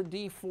done this for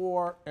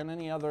D4 and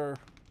any other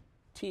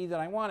t that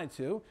I wanted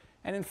to,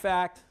 and in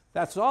fact,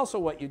 that's also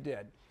what you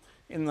did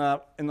in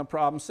the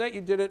problem set.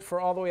 You did it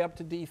for all the way up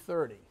to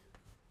D30.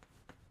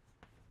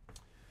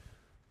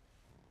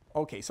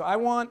 Okay, so I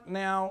want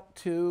now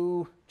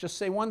to just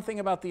say one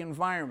thing about the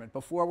environment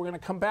before we're going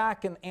to come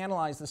back and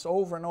analyze this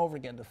over and over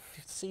again to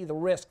see the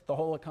risk the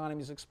whole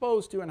economy is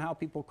exposed to and how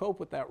people cope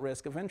with that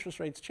risk of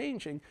interest rates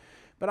changing.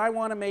 But I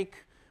want to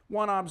make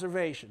one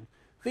observation.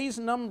 These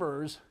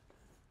numbers,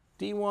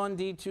 D1,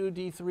 D2,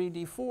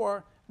 D3,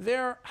 D4,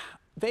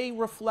 they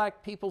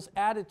reflect people's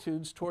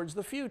attitudes towards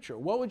the future.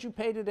 What would you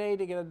pay today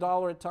to get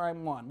 $1 at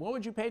time 1? What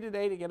would you pay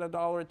today to get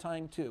 $1 at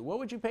time 2? What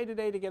would you pay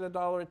today to get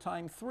 $1 at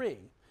time 3?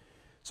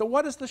 So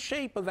what is the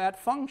shape of that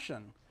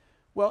function?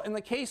 Well, in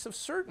the case of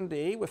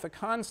certainty with a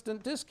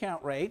constant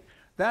discount rate,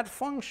 that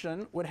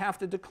function would have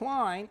to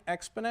decline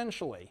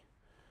exponentially.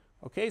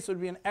 Okay, so it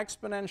would be an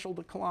exponential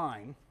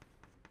decline.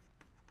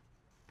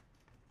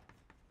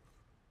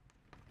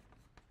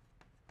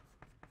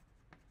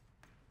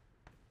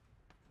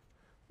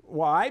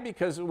 Why?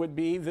 Because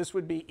this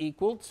would be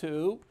equal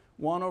to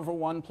 1 over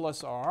 1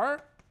 plus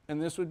r,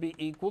 and this would be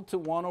equal to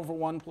 1 over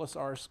 1 plus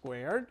r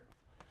squared,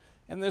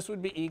 and this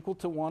would be equal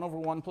to 1 over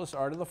 1 plus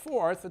r to the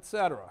 4th,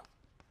 etc.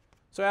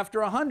 So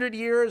after 100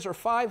 years or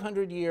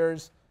 500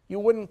 years, you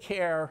wouldn't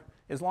care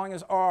as long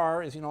as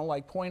r is,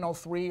 like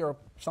 0.03 or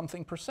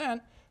something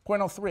percent,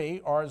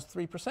 0.03, r is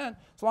 3%,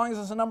 as long as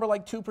it's a number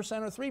like 2% or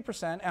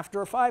 3%,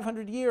 after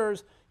 500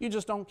 years, you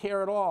just don't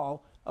care at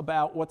all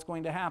about what's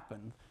going to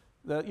happen.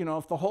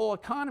 If the whole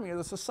economy or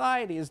the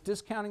society is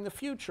discounting the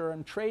future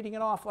and trading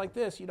it off like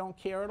this, you don't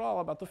care at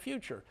all about the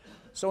future.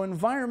 So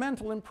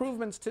environmental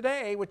improvements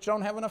today, which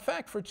don't have an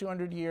effect for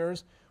 200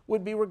 years,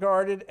 would be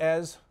regarded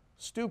as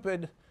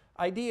stupid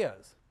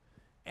ideas.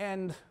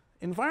 And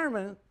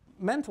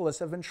environmentalists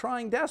have been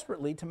trying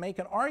desperately to make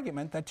an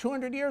argument that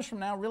 200 years from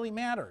now really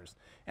matters.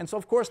 And so,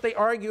 of course, they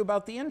argue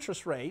about the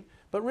interest rate,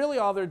 but really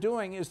all they're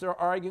doing is they're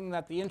arguing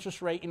that the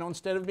interest rate,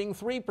 instead of being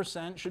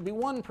 3%, should be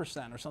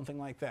 1% or something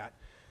like that.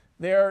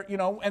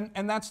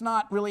 And that's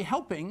not really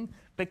helping,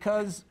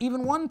 because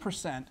even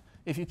 1%,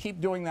 if you keep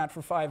doing that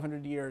for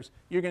 500 years,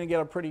 you're going to get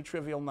a pretty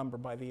trivial number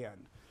by the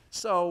end.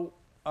 So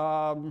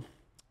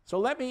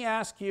let me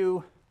ask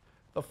you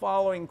the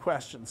following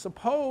question.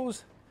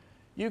 Suppose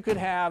you could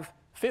have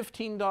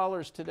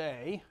 $15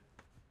 today,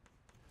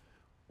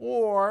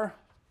 or,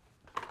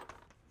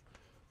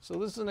 so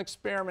this is an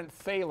experiment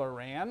Thaler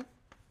ran.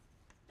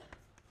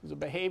 He's a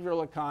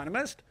behavioral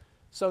economist.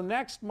 So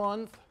next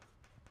month,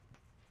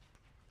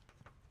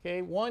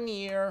 okay, 1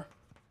 year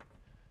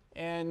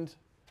and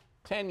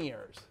 10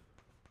 years.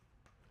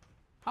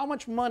 How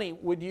much money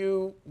would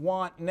you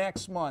want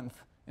next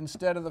month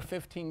instead of the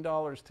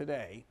 $15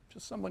 today?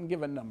 Just someone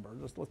give a number.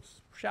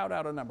 Let's shout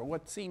out a number.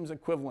 What seems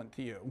equivalent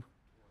to you?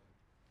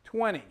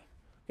 20. Okay,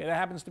 that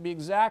happens to be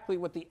exactly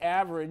what the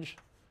average,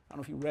 I don't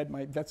know if you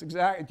read that's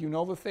exactly, do you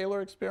know the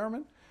Thaler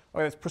experiment?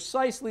 Okay, it's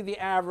precisely the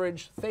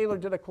average. Thaler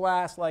did a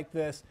class like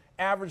this,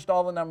 averaged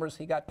all the numbers,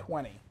 he got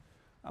 20,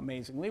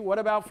 amazingly. What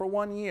about for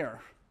 1 year?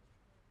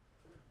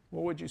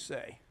 What would you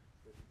say?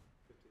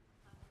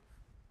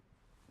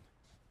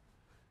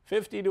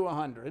 50 to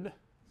 100.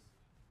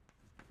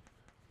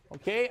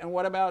 Okay, and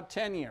what about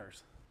 10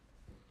 years?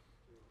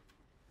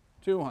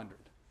 200.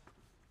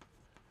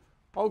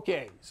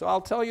 Okay, so I'll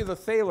tell you the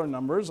Thaler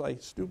numbers. I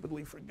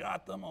stupidly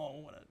forgot them.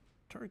 Oh, what a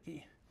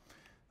turkey.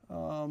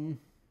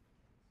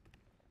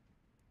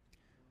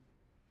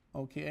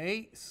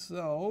 Okay,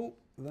 so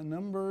the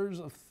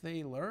numbers of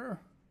Thaler.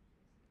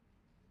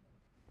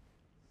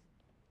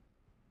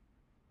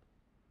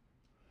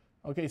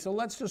 Okay, so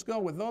let's just go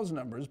with those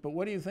numbers, but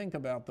what do you think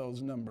about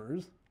those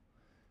numbers?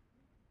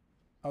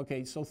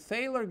 Okay, so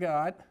Thaler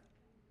got,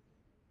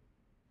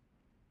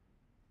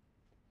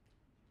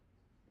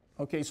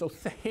 okay, so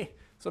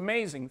it's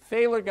amazing.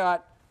 Thaler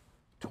got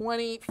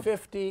 20,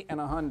 50, and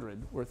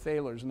 100 were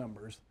Thaler's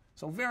numbers.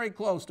 So very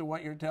close to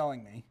what you're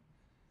telling me.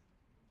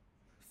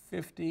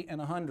 50 and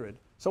 100.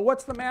 So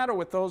what's the matter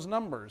with those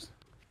numbers?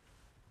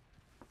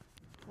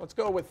 Let's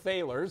go with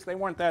Thaler's. They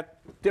weren't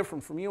that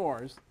different from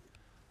yours.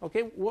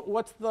 Okay,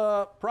 what's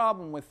the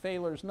problem with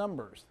Thaler's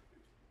numbers?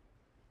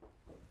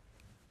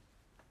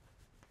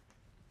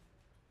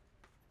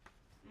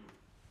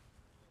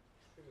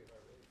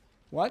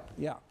 What?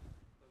 Yeah.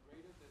 The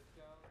rate of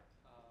discount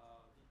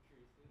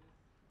decreases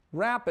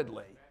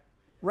Rapidly.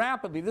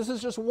 Rapidly. This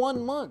is just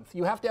 1 month.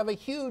 You have to have a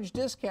huge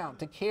discount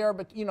to care,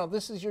 but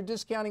this is you're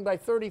discounting by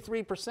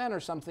 33% or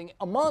something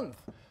a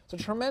month.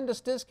 It's a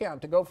tremendous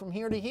discount to go from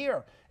here to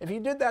here. If you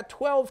did that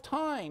 12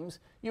 times,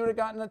 you would have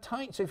gotten a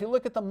tiny. So if you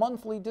look at the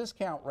monthly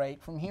discount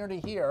rate from here to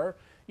here,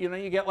 you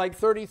get like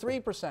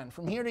 33%.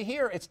 From here to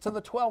here, it's to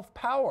the 12th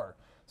power.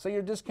 So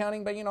you're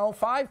discounting by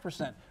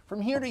 5%.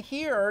 From here to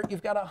here,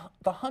 you've got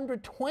the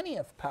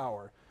 120th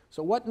power.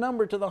 So what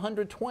number to the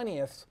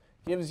 120th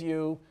gives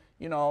you,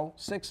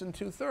 6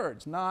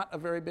 2/3? Not a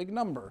very big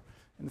number.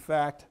 In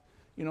fact,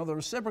 the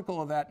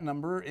reciprocal of that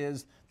number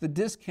is the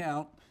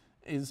discount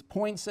is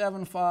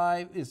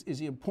 0.75, is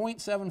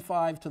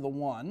 0.75 to the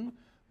 1.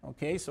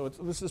 Okay, so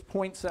this is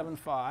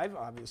 0.75,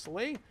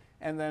 obviously.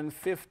 And then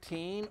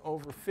 15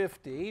 over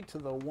 50 to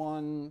the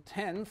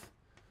 1/10,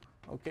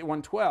 okay,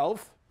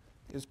 1/12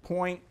 is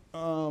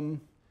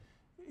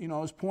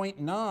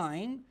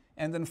 0.9.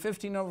 And then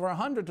 15 over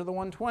 100 to the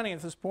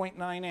 1/20th is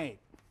 0.98.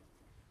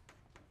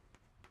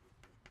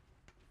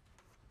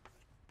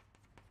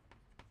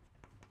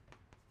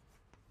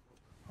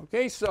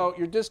 Okay, so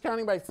you're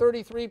discounting by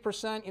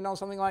 33%,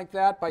 something like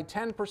that, by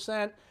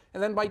 10%,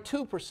 and then by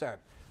 2%.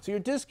 So your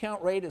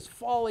discount rate is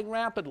falling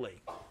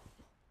rapidly.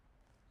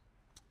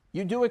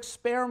 You do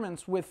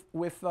experiments with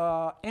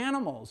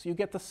animals. You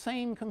get the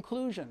same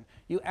conclusion.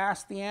 You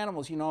ask the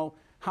animals,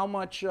 how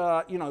much,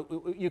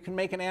 you can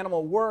make an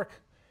animal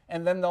work,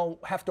 and then they'll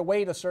have to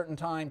wait a certain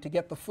time to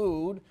get the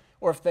food.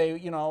 Or if they,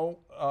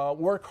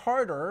 work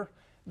harder,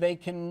 they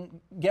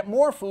can get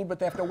more food, but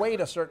they have to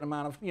wait a certain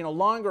amount of,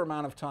 longer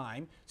amount of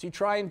time. So you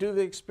try and do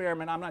the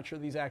experiment. I'm not sure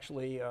these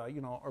actually,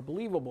 are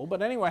believable.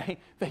 But anyway,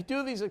 they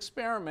do these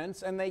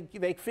experiments, and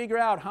they figure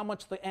out how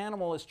much the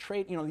animal is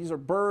trading. These are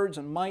birds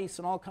and mice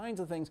and all kinds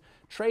of things,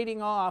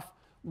 trading off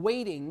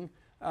waiting,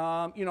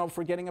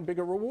 for getting a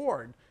bigger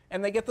reward.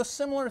 And they get the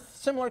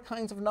similar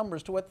kinds of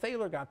numbers to what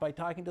Thaler got by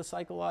talking to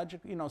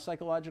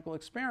psychological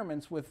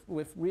experiments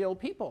with real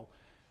people.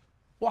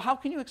 Well, how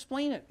can you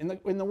explain it?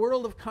 In the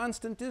world of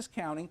constant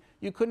discounting,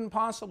 you couldn't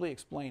possibly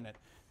explain it.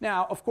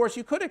 Now, of course,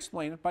 you could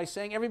explain it by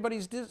saying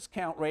everybody's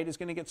discount rate is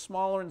going to get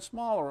smaller and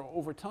smaller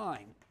over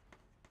time.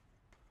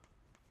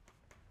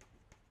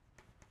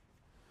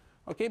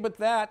 Okay, but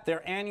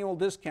their annual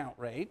discount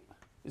rate,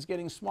 is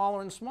getting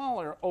smaller and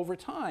smaller over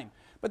time.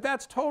 But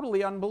that's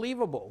totally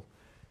unbelievable.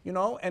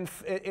 And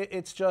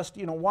it's just,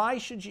 why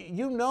should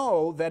you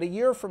know that a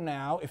year from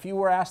now, if you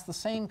were asked the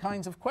same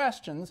kinds of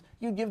questions,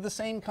 you'd give the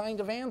same kind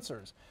of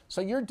answers.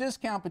 So your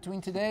discount between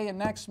today and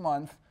next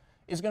month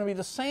is going to be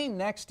the same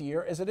next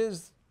year as it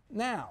is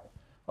now.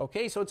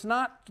 Okay, so it's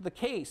not the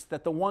case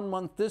that the 1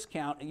 month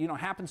discount,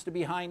 happens to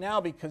be high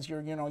now because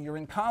you're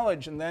in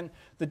college, and then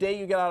the day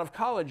you get out of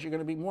college, you're going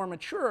to be more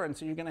mature, and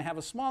so you're going to have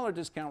a smaller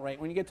discount rate.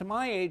 When you get to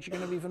my age, you're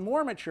going to be even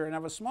more mature and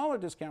have a smaller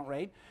discount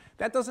rate.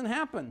 That doesn't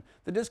happen.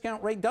 The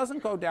discount rate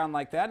doesn't go down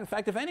like that. In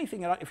fact, if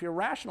anything, if you're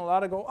rational, it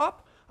ought to go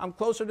up. I'm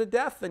closer to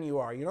death than you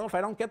are. If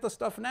I don't get the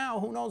stuff now,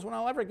 who knows when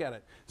I'll ever get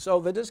it. So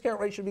the discount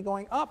rate should be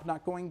going up,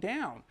 not going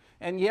down.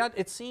 And yet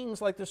it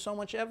seems like there's so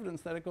much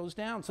evidence that it goes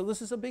down. So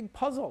this is a big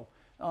puzzle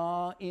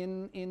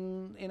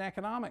in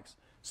economics.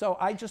 So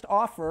I just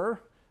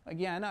offer,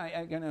 again,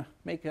 I'm going to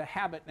make a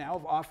habit now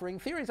of offering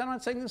theories. I'm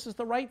not saying this is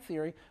the right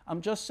theory.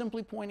 I'm just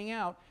simply pointing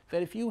out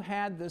that if you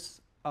had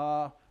this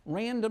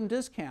random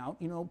discount,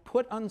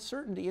 put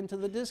uncertainty into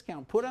the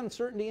discount, put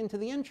uncertainty into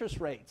the interest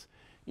rates.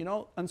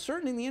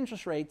 Uncertainty in the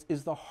interest rates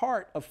is the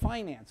heart of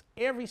finance.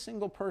 Every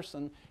single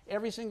person,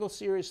 every single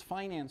serious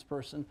finance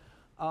person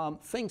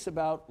thinks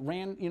about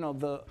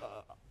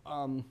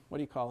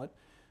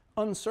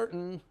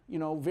uncertain,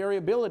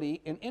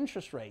 variability in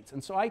interest rates.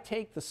 And so I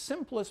take the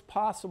simplest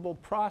possible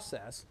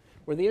process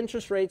where the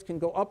interest rates can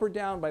go up or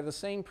down by the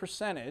same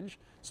percentage.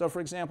 So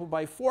for example,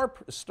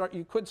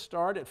 you could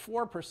start at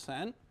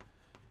 4%,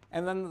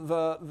 and then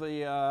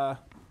the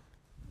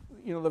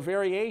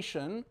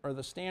variation, or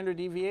the standard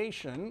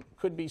deviation,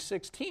 could be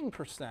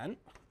 16%,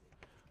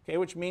 okay,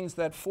 which means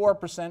that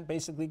 4%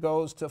 basically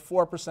goes to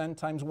 4%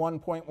 times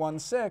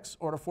 1.16,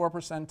 or to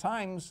 4%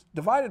 times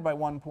divided by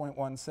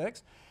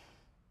 1.16.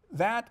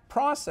 That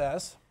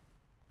process,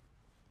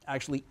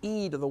 actually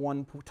e to the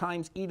 1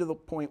 times e to the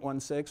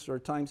 0.16, or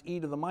times e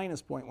to the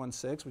minus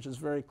 0.16, which is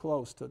very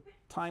close to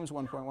times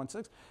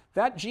 1.16,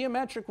 that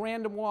geometric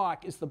random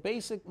walk is the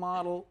basic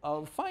model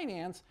of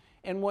finance.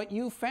 And what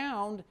you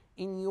found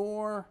in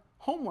your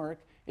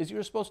homework is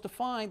you're supposed to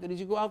find that as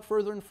you go out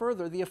further and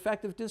further, the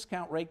effective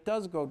discount rate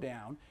does go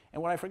down.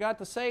 And what I forgot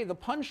to say, the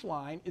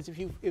punchline is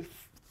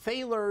if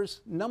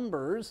Thaler's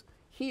numbers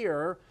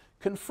here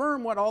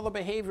confirm what all the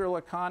behavioral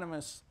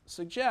economists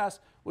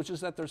suggest, which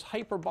is that there's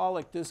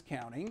hyperbolic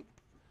discounting.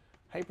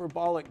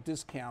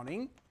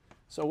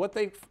 So what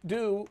they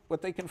do,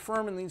 what they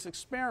confirm in these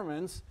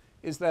experiments,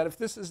 is that if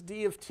this is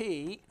d of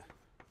t,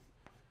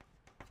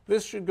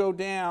 this should go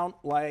down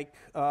like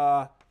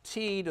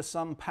t to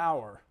some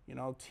power,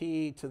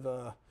 t to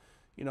the,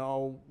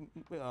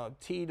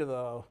 t to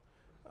the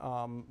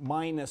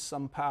minus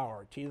some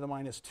power, t to the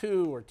minus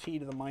 2, or t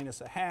to the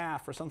minus a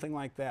half, or something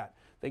like that.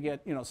 They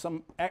get,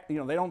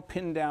 they don't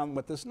pin down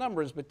what this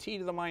number is, but t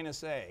to the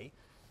minus a.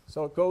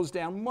 So it goes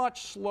down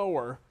much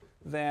slower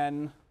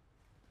than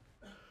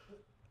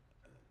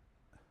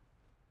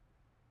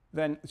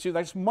so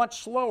that's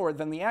much slower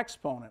than the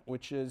exponent,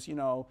 which is,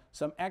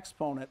 some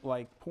exponent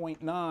like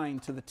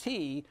 0.9 to the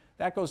t.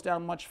 That goes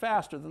down much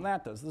faster than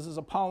that does. This is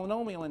a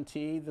polynomial in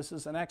t. This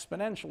is an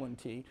exponential in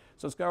t.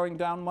 So it's going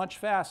down much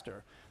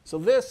faster. So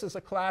this is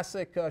a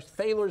classic,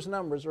 Thaler's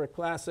numbers are a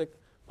classic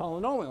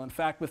polynomial. In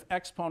fact, with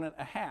exponent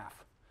a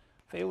half,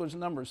 Taylor's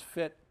numbers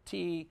fit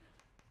t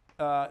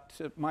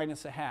to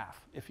minus a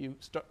half if you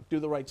do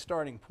the right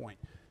starting point.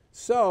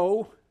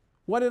 So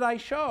what did I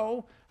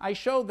show? I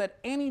showed that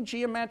any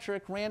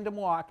geometric random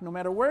walk, no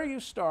matter where you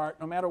start,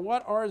 no matter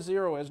what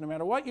R0 is, no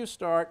matter what you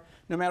start,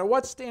 no matter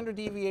what standard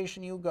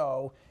deviation you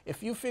go,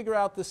 if you figure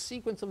out the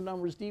sequence of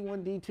numbers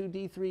d1,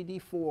 d2,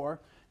 d3, d4,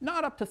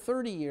 not up to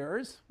 30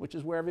 years, which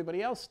is where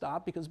everybody else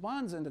stopped because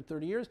bonds end at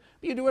 30 years,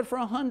 but you do it for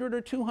 100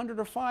 or 200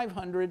 or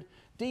 500,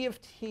 d of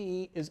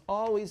t is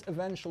always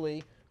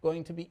eventually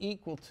going to be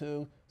equal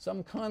to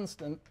some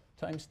constant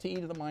times t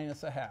to the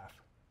minus a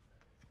half.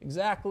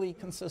 Exactly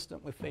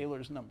consistent with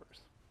Taylor's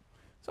numbers.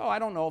 So I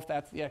don't know if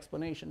that's the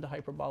explanation to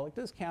hyperbolic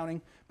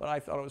discounting, but I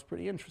thought it was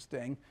pretty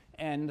interesting.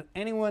 And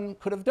anyone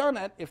could have done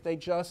it if they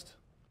just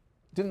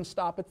didn't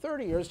stop at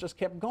 30 years, just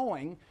kept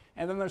going.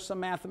 And then there's some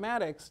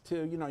mathematics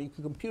to, you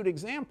can compute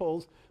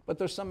examples, but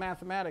there's some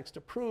mathematics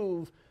to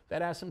prove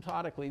that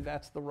asymptotically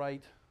that's the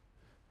right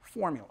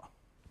formula.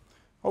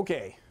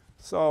 Okay,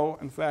 so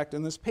in fact,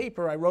 in this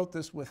paper, I wrote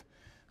this with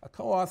a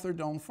co-author,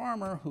 Doan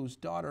Farmer, whose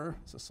daughter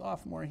is a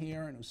sophomore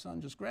here and whose son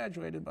just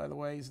graduated, by the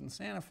way. He's in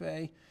Santa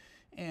Fe.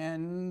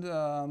 And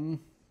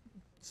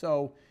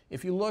so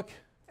if you look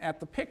at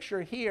the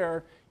picture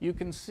here, you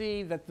can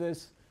see that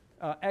this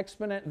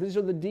these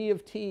are the d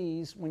of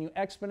t's. When you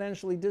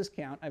exponentially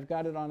discount, I've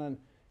got it on a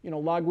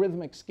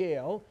logarithmic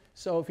scale.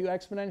 So if you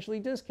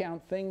exponentially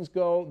discount, things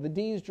go, the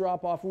d's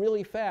drop off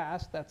really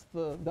fast. That's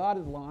the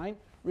dotted line,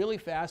 really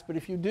fast. But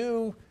if you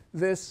do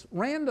this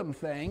random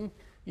thing,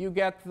 you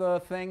get the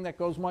thing that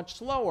goes much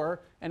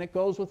slower, and it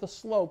goes with a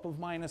slope of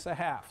minus a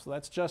half. So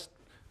that's just,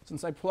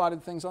 since I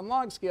plotted things on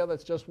log scale,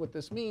 that's just what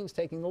this means.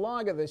 Taking the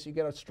log of this, you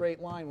get a straight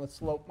line with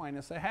slope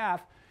minus a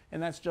half,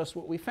 and that's just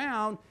what we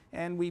found,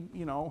 and we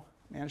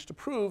managed to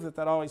prove that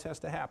that always has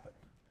to happen.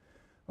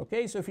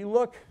 Okay, so if you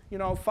look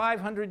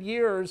 500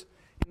 years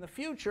in the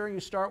future, you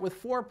start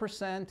with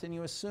 4% and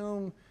you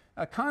assume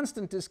a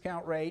constant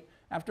discount rate.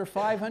 After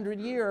 500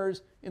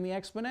 years in the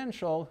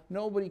exponential,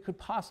 nobody could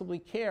possibly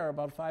care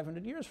about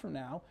 500 years from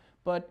now.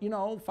 But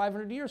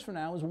 500 years from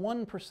now is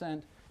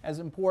 1% as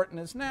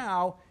important as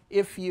now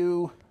if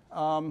you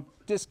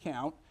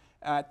discount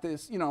at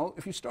this.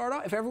 If you start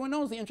off, if everyone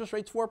knows the interest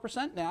rate's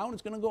 4% now, and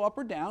it's going to go up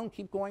or down,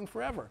 keep going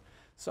forever.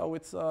 So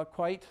it's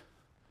quite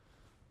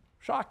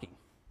shocking.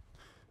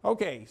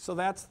 Okay, so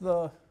that's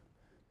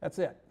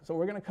it. So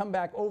we're going to come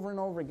back over and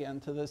over again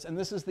to this, and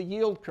this is the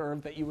yield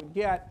curve that you would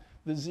get.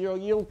 The zero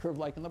yield curve,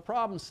 like in the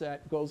problem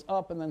set, goes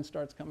up and then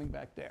starts coming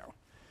back down.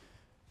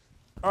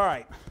 All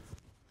right.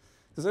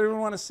 Does anyone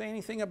want to say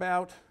anything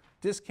about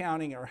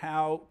discounting or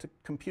how to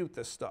compute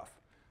this stuff?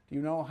 Do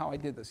you know how I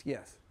did this?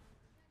 Yes.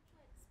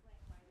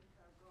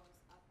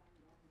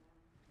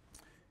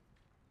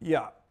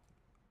 Yeah.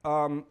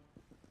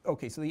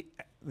 Okay, so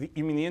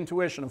you mean the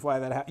intuition of why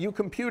that happened. You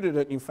computed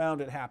it and you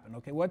found it happened.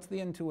 Okay, what's the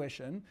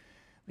intuition?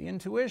 The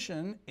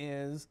intuition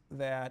is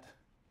that,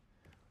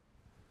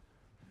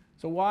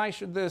 so why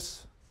should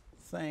this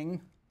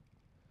thing,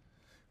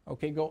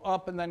 go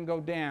up and then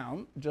go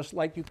down, just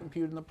like you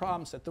compute in the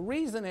problem set? The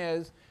reason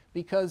is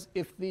because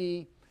if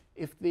the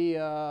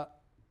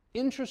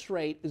interest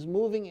rate is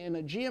moving in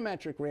a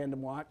geometric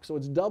random walk, so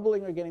it's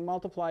doubling or getting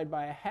multiplied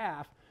by a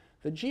half,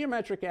 the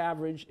geometric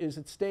average is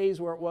it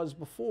stays where it was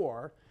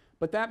before.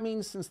 But that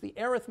means since the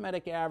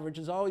arithmetic average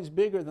is always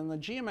bigger than the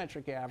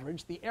geometric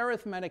average, the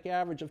arithmetic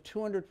average of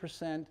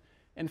 200%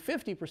 and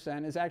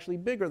 50% is actually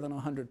bigger than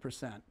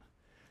 100%.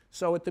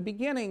 So at the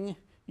beginning,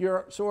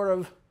 you're sort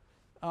of,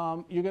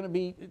 you're going to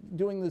be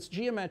doing this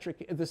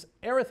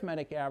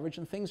arithmetic average,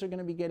 and things are going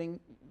to be getting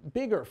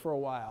bigger for a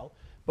while.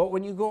 But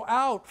when you go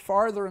out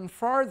farther and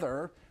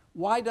farther,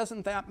 why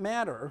doesn't that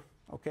matter?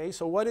 Okay,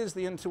 so what is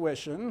the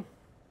intuition?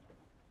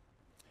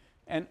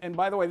 And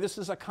by the way, this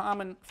is a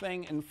common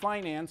thing in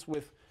finance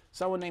with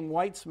someone named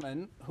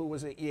Weitzman, who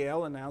was at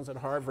Yale and now is at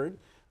Harvard,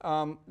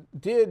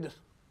 did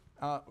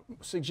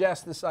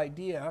suggest this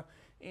idea.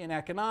 In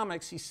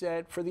economics, he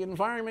said, for the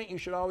environment, you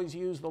should always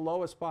use the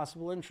lowest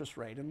possible interest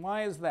rate. And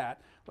why is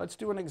that? Let's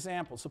do an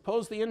example.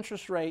 Suppose the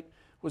interest rate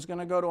was going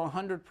to go to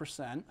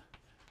 100%,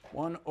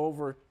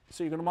 so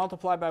you're going to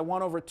multiply by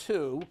 1 over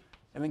 2,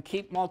 and then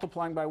keep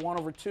multiplying by 1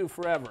 over 2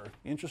 forever.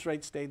 The interest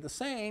rate stayed the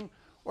same.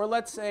 Or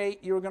let's say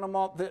you were going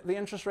to the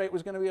interest rate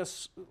was going to be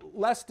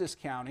less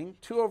discounting,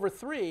 2 over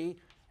 3,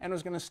 and it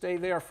was going to stay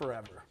there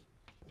forever.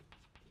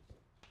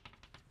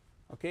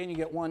 Okay, and you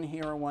get 1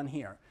 here and 1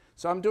 here.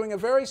 So I'm doing a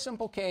very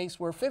simple case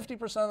where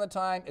 50% of the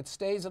time it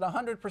stays at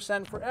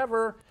 100%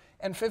 forever,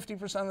 and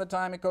 50% of the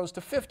time it goes to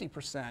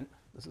 50%.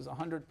 This is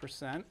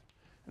 100%, and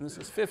this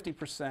is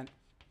 50%,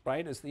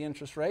 right, is the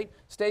interest rate.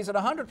 Stays at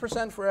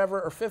 100%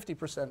 forever or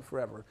 50%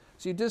 forever.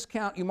 So you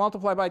discount, you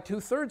multiply by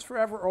 2/3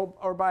 forever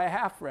or by a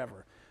half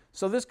forever.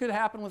 So this could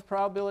happen with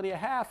probability a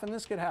half, and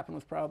this could happen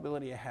with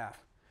probability a half.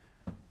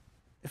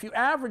 If you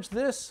average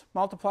this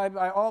multiplied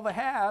by all the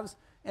halves,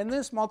 and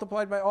this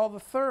multiplied by all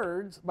the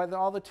thirds,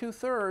 all the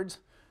 2/3,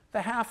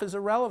 the half is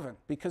irrelevant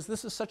because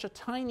this is such a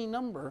tiny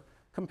number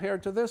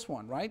compared to this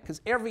one, right?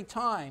 Because every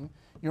time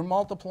you're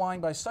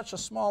multiplying by such a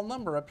small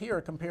number up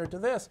here compared to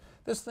this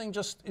thing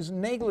just is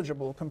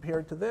negligible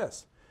compared to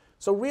this.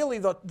 So really,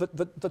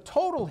 the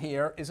total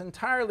here is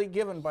entirely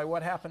given by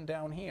what happened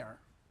down here.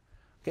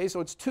 Okay,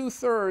 so it's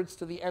 2/3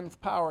 to the nth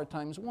power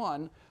times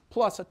 1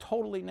 plus a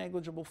totally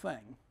negligible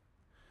thing.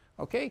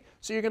 Okay,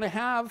 so you're going to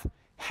have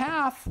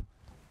half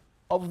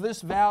of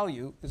this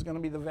value is going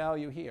to be the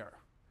value here.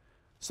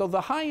 So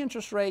the high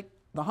interest rate,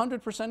 the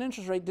 100%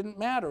 interest rate didn't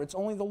matter. It's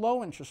only the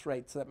low interest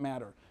rates that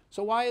matter.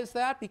 So why is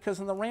that?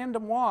 Because in the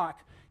random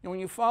walk, when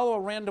you follow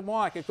a random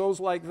walk, it goes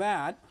like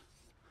that.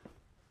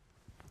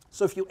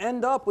 So if you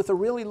end up with a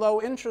really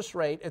low interest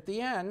rate at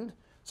the end,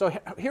 so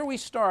here we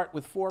start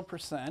with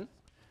 4%.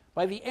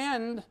 By the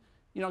end,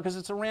 because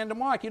it's a random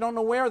walk, you don't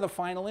know where the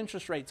final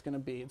interest rate's going to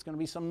be. It's going to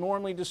be some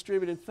normally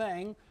distributed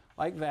thing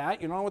like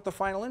that. You don't know what the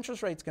final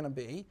interest rate's going to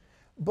be.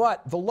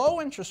 But the low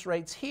interest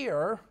rates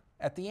here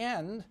at the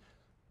end,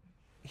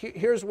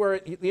 here's where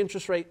the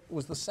interest rate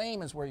was the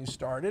same as where you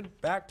started,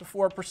 back to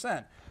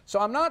 4%. So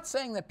I'm not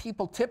saying that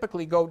people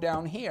typically go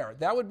down here.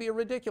 That would be a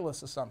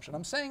ridiculous assumption.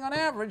 I'm saying on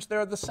average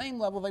they're at the same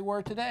level they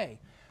were today.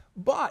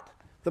 But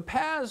the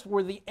paths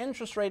where the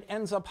interest rate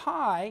ends up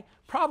high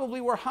probably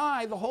were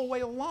high the whole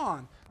way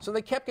along. So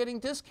they kept getting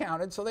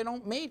discounted, so they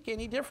don't make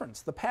any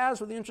difference. The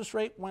paths where the interest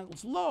rate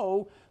went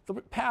low, the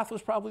path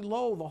was probably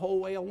low the whole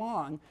way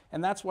along,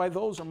 and that's why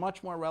those are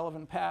much more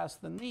relevant paths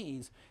than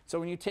these. So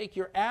when you take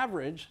your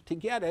average to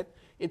get it,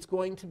 it's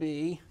going to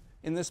be,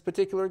 in this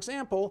particular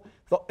example,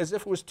 as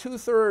if it was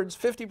 2/3,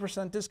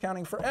 50%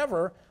 discounting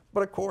forever,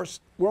 but of course,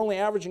 we're only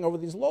averaging over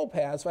these low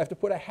paths, so I have to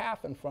put a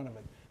half in front of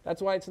it.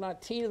 That's why it's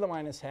not t to the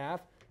minus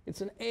half.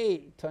 It's an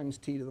a times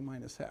t to the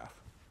minus half.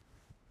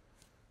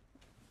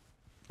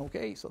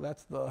 Okay, so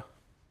that's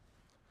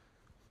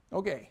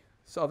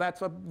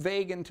a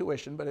vague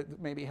intuition, but it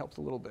maybe helps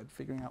a little bit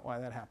figuring out why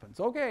that happens.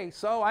 Okay,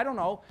 so I don't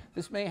know.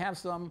 This may have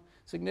some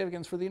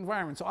significance for the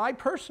environment. So I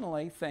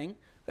personally think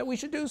that we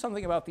should do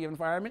something about the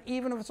environment,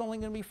 even if it's only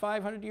going to be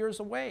 500 years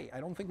away. I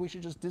don't think we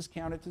should just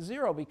discount it to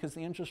 0 because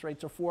the interest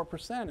rates are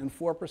 4%, and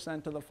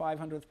 4% to the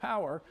 500th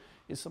power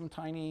is some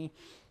tiny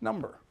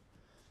number.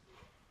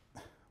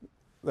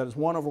 That is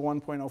 1 over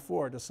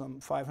 1.04 to some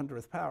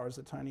 500th power is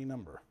a tiny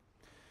number.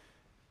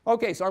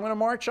 Okay, so I'm going to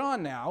march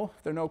on now,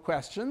 if there are no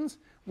questions.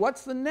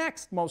 What's the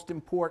next most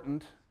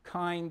important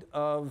kind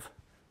of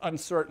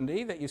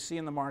uncertainty that you see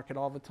in the market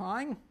all the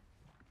time?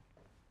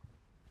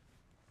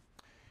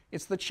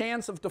 It's the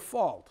chance of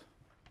default.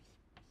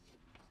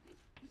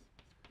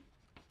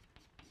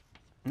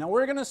 Now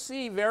we're going to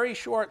see very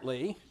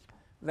shortly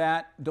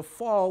that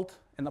default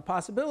and the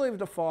possibility of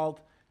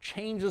default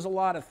changes a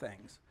lot of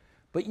things.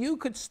 But you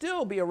could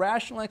still be a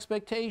rational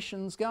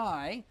expectations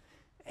guy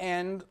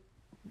and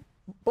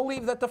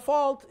believe that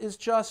default is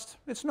just,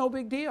 it's no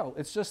big deal.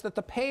 It's just that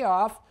the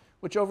payoff,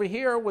 which over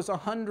here was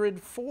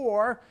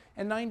 104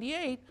 and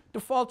 98,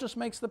 default just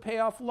makes the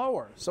payoff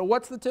lower. So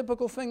what's the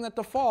typical thing that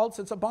defaults?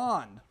 It's a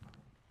bond.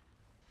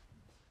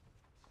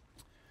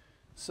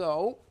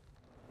 So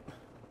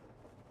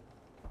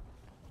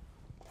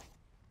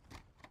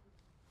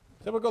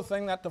typical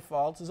thing that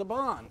defaults is a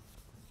bond.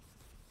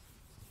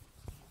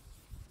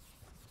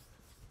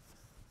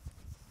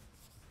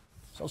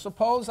 So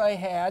suppose I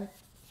had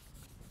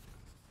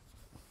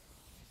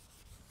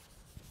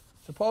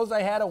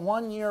a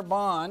 1-year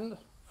bond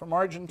from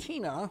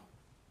Argentina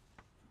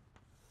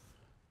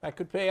that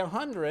could pay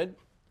 100,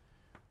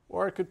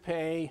 or it could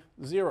pay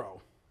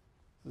 0.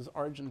 This is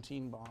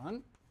Argentine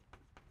bond.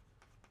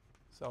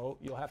 So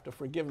you'll have to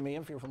forgive me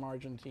if you're from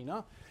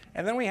Argentina.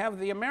 And then we have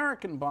the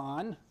American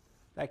bond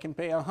that can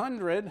pay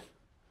 100,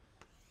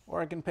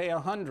 or it can pay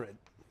 100.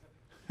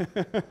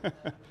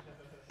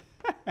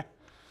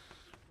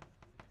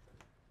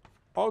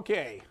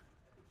 Okay,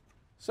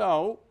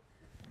 so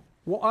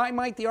why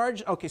might the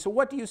okay, so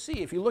what do you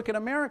see? If you look at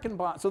American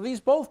bonds, so these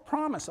both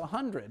promise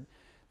 100.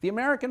 The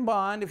American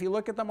bond, if you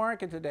look at the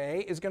market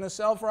today, is going to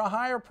sell for a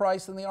higher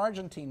price than the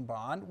Argentine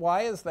bond.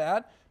 Why is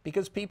that?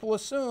 Because people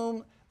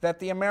assume that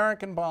the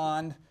American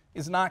bond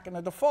is not going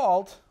to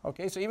default.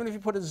 Okay, so even if you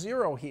put a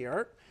 0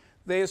 here,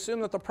 they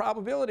assume that the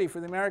probability for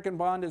the American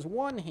bond is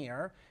 1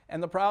 here,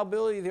 and the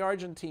probability of the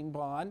Argentine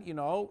bond,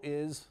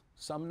 is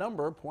some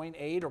number,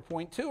 0.8 or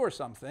 0.2 or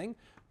something.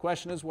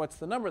 Question is, what's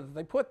the number that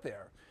they put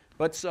there?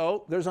 But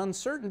so there's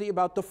uncertainty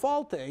about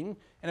defaulting,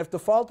 and if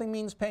defaulting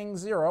means paying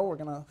 0, we're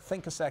going to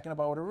think a second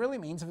about what it really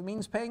means. If it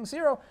means paying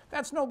 0,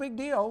 that's no big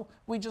deal.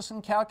 We just,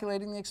 in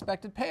calculating the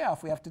expected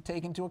payoff, we have to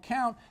take into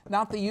account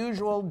not the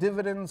usual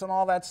dividends and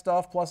all that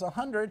stuff plus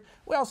 100.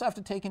 We also have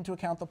to take into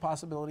account the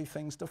possibility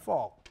things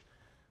default.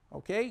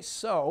 Okay,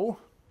 so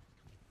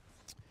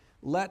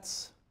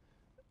let's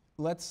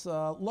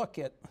look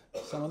at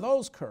some of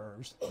those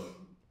curves.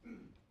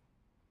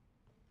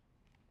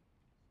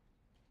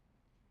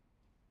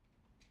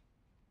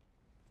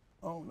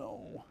 Oh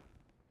no.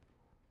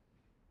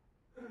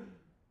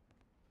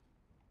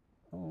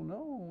 Oh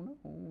no,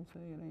 say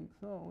it ain't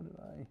so. Did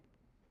I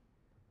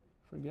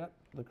forget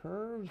the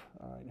curves?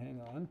 All right, hang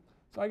on.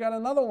 So I got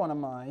another one of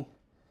my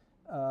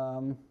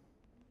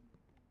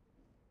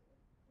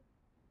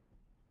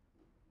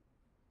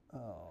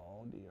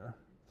Oh dear.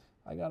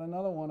 I got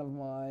another one of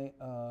my,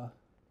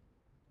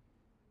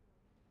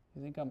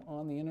 you think I'm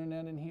on the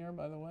internet in here,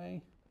 by the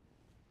way?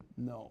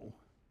 No.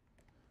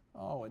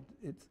 Oh,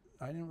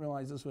 I didn't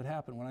realize this would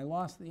happen. When I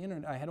lost the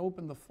internet, I had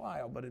opened the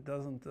file, but it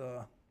doesn't,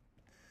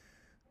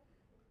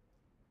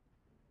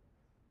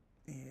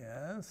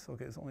 yes,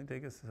 okay, it's only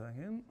take a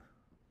second.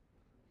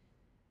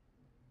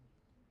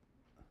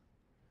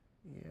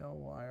 Yale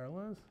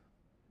Wireless,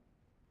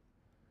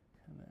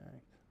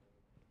 connect.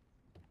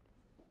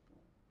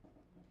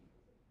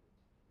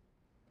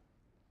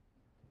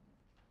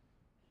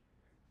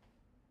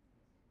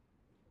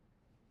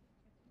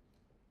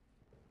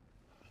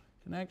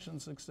 Connection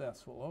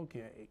successful.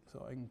 Okay,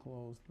 so I can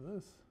close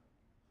this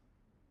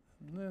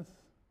and this,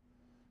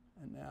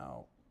 and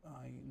now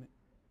I'm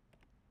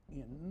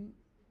in.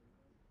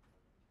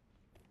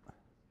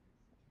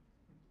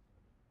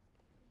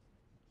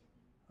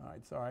 All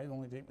right, sorry, it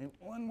only take me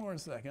one more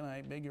second.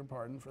 I beg your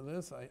pardon for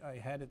this. I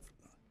had it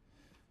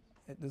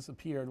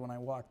disappeared when I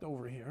walked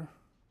over here.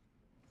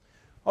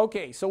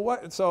 Okay, so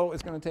it's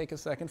going to take a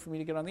second for me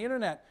to get on the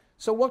internet.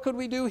 So what could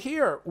we do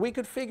here? We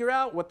could figure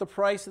out what the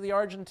price of the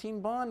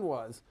Argentine bond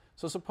was.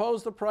 So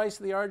suppose the price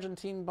of the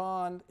Argentine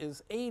bond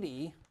is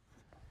 80,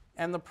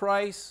 and the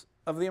price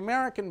of the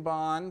American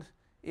bond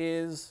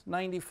is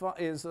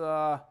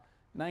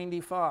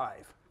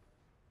 95.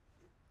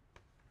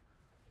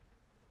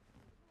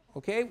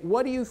 Okay,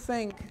 what do you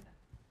think?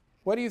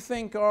 What do you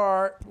think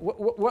are?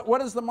 What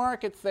does the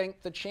market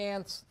think the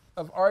chance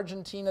of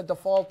Argentina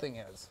defaulting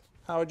is?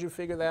 How would you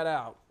figure that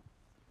out?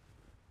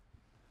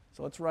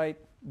 So let's write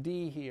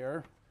D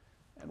here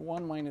and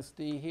 1 minus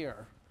D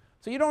here.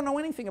 So you don't know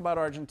anything about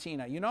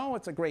Argentina. You know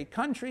it's a great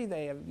country.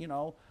 They have, you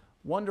know,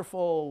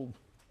 wonderful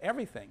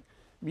everything.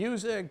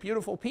 Music,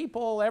 beautiful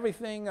people,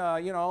 everything,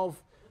 you know.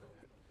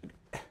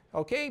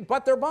 Okay,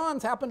 but their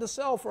bonds happen to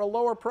sell for a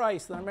lower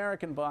price than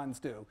American bonds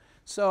do.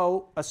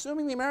 So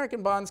assuming the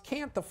American bonds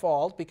can't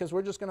default because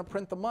we're just going to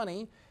print the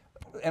money,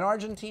 and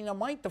Argentina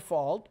might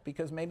default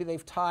because maybe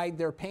they've tied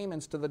their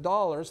payments to the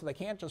dollar so they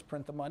can't just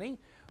print the money,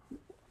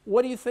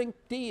 what do you think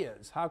D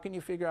is? How can you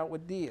figure out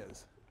what D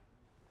is?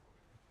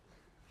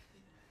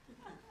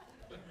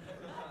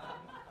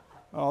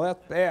 Oh,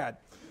 that's bad.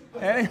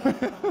 Anyway.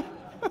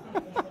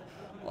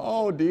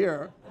 Oh,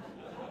 dear.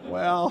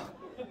 Well,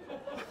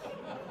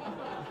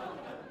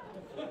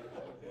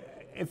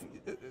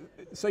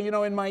 so you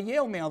know, in my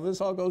Yale mail,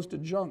 this all goes to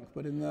junk,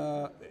 but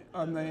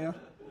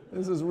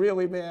this is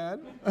really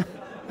bad.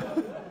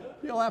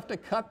 You'll have to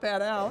cut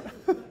that out.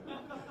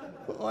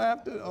 We'll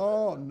have to.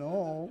 Oh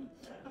no.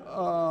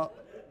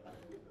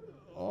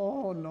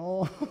 Oh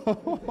no.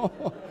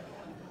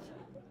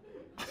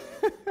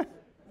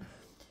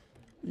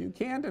 You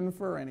can't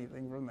infer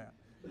anything from that.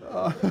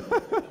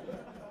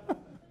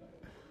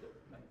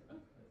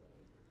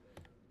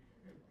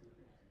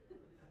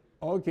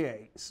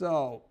 Okay,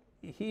 so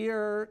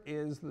here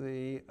is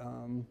the,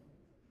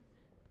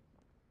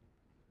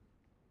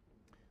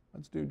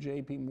 let's do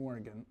JP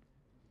Morgan.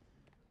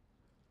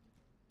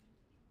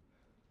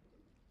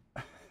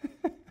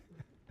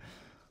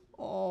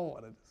 Oh,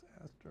 what a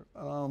disaster.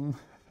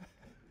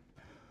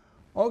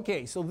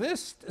 Okay, so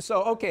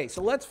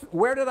let's,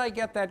 where did I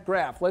get that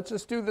graph? Let's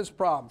just do this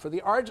problem. For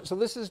the so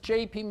this is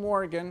JP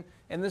Morgan,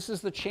 and this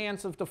is the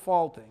chance of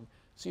defaulting.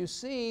 So you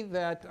see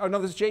that, oh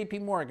no, this is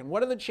JP Morgan.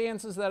 What are the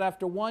chances that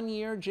after 1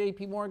 year,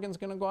 JP Morgan's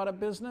going to go out of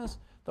business?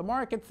 The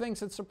market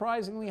thinks it's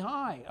surprisingly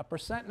high,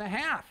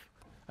 1.5%.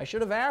 I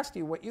should have asked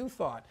you what you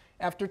thought.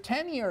 After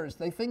 10 years,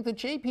 they think that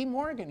JP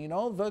Morgan, you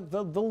know,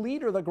 the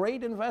leader, the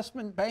great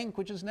investment bank,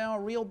 which is now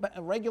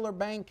a regular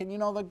bank and, you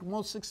know, the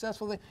most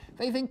successful thing,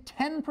 they think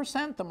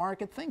 10%, the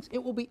market thinks, it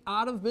will be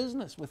out of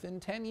business within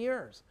 10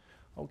 years.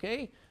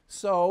 Okay?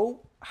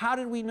 So how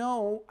did we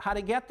know how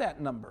to get that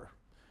number?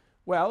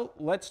 Well,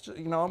 let's,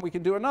 you know, we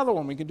could do another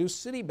one. We could do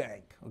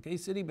Citibank. Okay,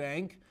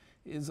 Citibank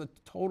is a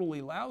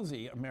totally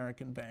lousy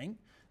American bank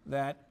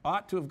that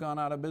ought to have gone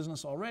out of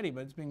business already,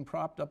 but it's being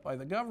propped up by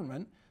the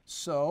government.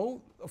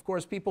 So, of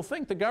course, people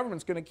think the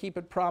government's going to keep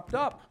it propped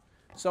up.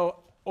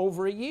 So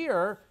over a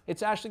year,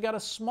 it's actually got a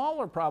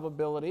smaller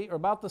probability, or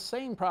about the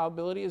same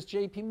probability as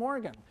JP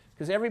Morgan,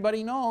 because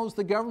everybody knows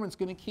the government's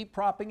going to keep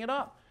propping it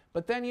up.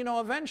 But then, you know,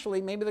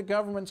 eventually, maybe the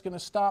government's going to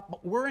stop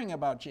worrying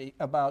about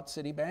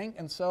Citibank,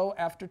 and so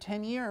after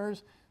 10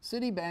 years,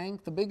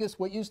 Citibank, the biggest,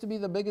 what used to be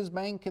the biggest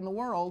bank in the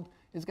world,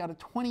 has got a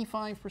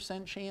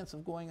 25% chance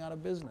of going out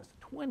of business.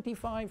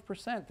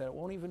 25% that it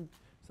won't even,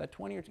 is that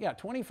 20 or, yeah,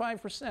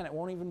 25% it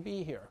won't even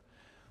be here.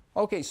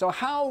 Okay, so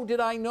how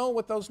did I know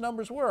what those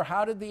numbers were?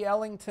 How did the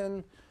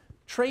Ellington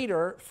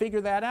trader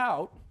figure that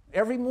out?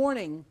 Every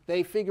morning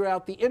they figure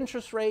out the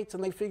interest rates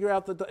and they figure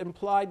out the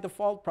implied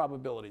default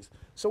probabilities.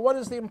 So what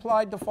is the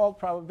implied default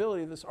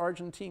probability of this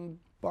Argentine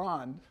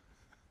bond?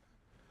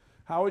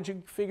 How would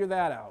you figure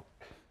that out?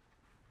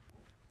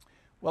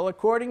 Well,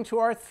 according to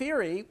our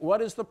theory,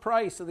 what is the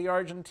price of the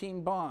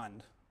Argentine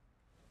bond?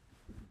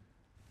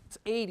 It's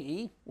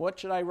 80. What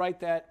should I write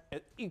that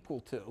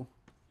equal to?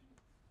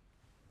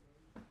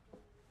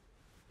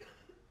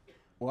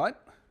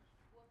 What?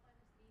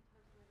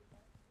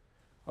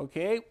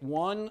 Okay,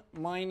 1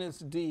 minus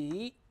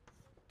D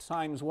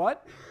times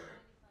what?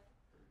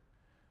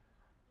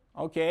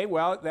 Okay,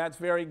 well, that's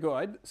very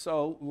good.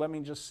 So let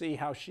me just see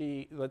how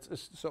she,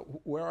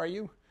 so where are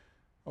you?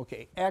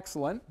 Okay,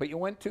 excellent, but you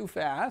went too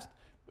fast.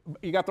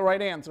 You got the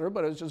right answer,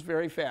 but it was just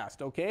very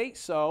fast. Okay,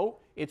 so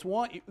it's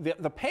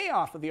the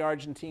payoff of the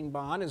Argentine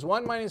bond is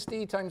 1 minus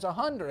D times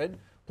 100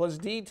 plus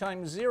D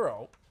times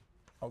 0.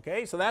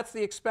 Okay, so that's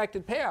the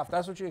expected payoff.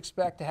 That's what you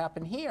expect to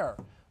happen here.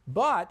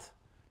 But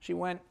she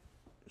went,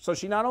 so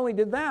she not only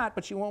did that,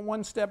 but she went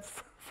one step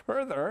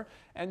further,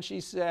 and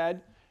she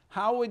said,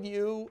 how would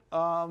you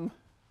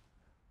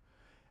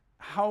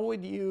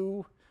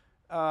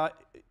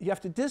you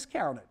have to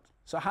discount it.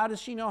 So how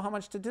does she know how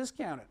much to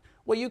discount it?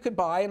 Well, you could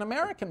buy an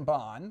American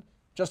bond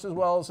just as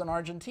well as an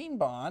Argentine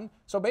bond.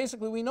 So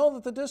basically, we know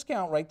that the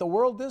discount rate, the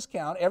world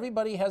discount,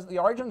 everybody has, the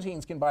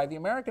Argentines can buy the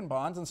American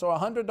bonds, and so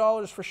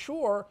 $100 for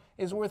sure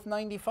is worth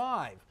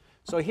 95.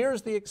 So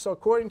here's so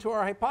according to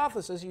our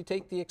hypothesis, you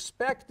take the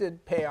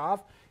expected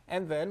payoff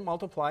and then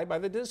multiply by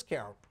the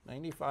discount,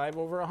 95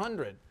 over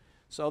 100.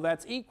 So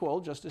that's equal,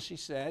 just as she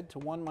said, to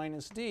 1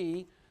 minus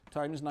D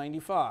times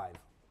 95.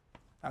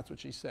 That's what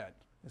she said.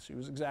 She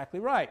was exactly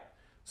right.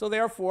 So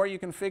therefore, you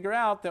can figure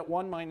out that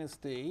 1 minus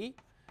D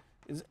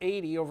is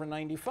 80 over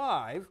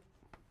 95.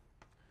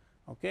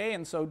 Okay,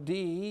 and so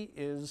D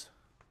is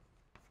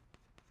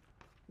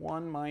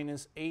 1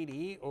 minus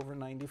 80 over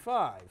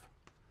 95.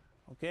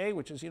 Okay,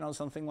 which is,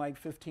 something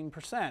like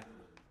 15%. A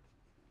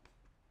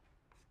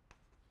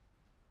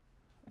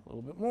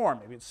little bit more,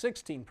 maybe it's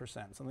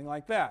 16%, something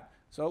like that.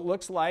 So it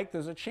looks like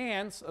there's a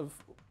chance of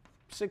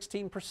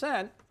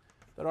 16%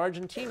 that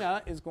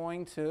Argentina is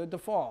going to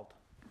default.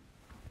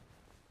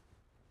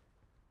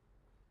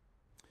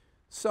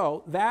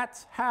 So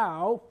that's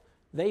how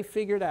they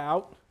figured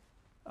out.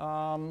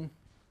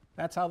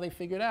 That's how they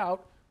figured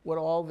out what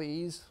all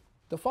these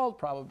default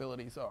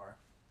probabilities are.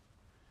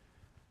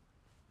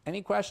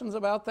 Any questions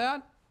about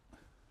that?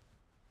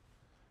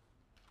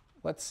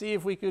 Let's see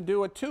if we could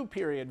do a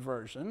 2-period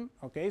version.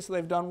 Okay, so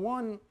they've done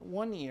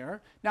one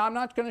year. Now I'm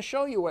not going to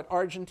show you what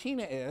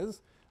Argentina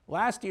is.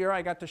 Last year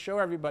I got to show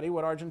everybody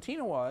what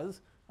Argentina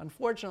was.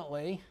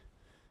 Unfortunately,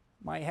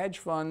 my hedge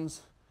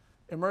fund's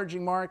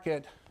emerging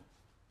market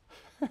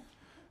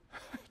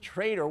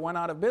trader went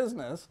out of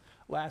business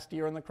last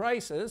year in the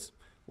crisis,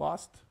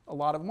 lost a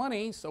lot of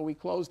money, so we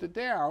closed it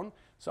down.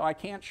 So I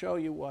can't show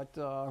you what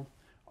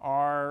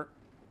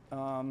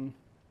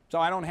so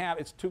I don't have,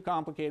 it's too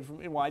complicated for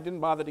me. Well, I didn't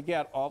bother to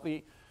get all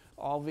the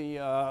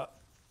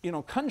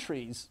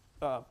countries'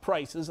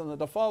 prices and the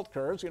default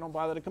curves. We don't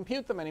bother to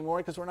compute them anymore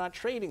because we're not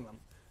trading them.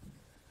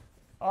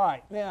 All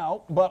right,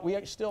 now, but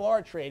we still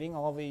are trading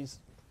all these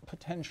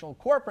potential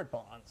corporate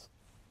bonds.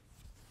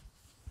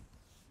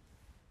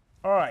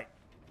 All right,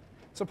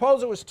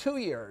 suppose it was 2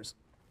 years.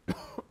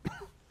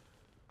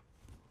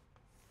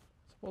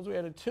 Suppose we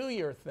had a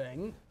 2-year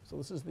thing. So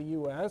this is the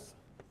US.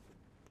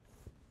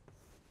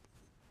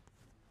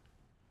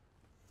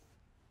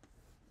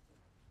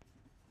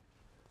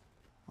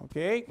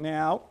 Okay,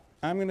 now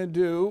I'm going to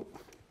do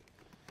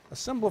a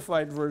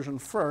simplified version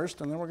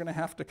first, and then we're going to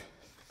have to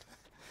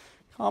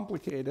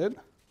complicate it.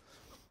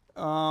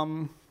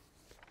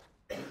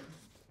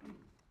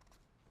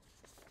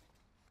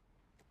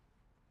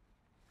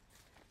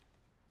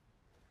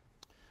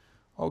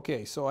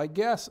 Okay, so I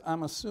guess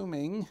I'm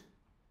assuming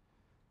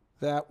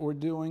that we're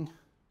doing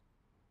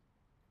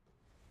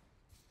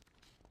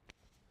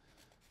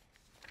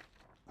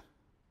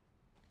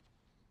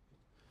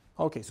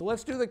okay, so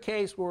let's do the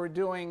case where we're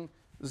doing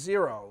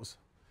zeros.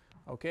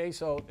 Okay,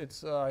 so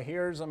it's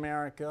here's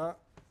America,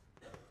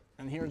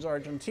 and here's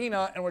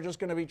Argentina, and we're just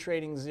going to be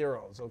trading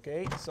zeros.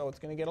 Okay, so it's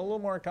going to get a little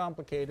more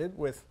complicated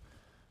with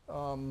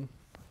when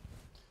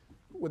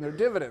they're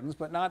dividends,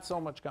 but not so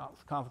much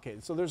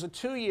complicated. So there's a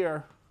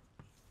 2-year.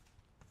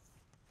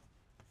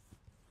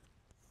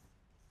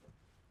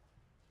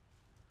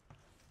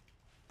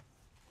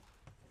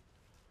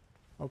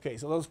 Okay,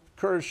 so those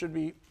curves should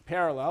be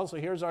parallel. So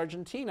here's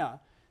Argentina.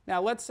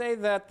 Now let's say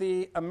that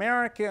the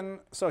American,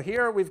 so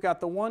here we've got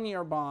the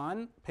 1-year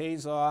bond,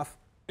 pays off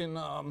in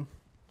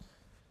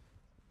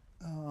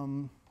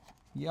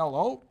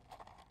yellow.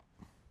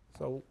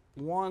 So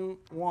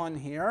 1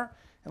 here.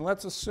 And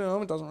let's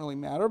assume, it doesn't really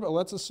matter, but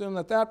let's assume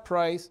that that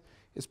price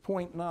is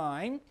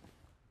 0.9.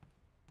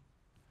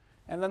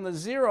 And then the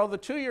 0, the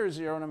 2-year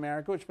 0 in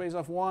America, which pays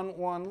off 1,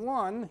 1,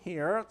 1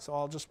 here. So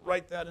I'll just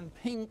write that in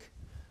pink.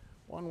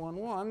 1, 1,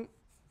 1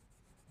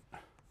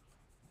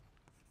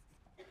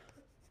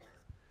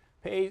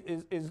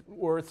 is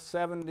worth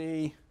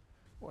 70,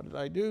 what did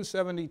I do?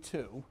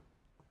 72.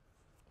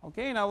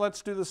 Okay, now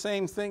let's do the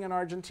same thing in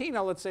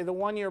Argentina. Let's say the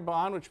 1-year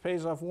bond, which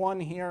pays off 1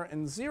 here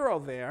and 0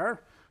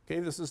 there. Okay,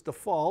 this is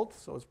default,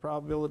 so it's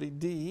probability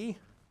D.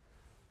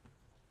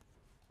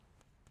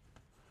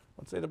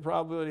 Let's say the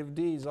probability of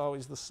D is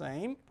always the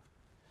same.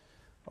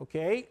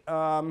 Okay,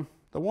 the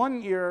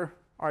 1-year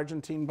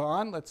Argentine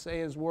bond, let's say,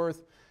 is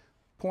worth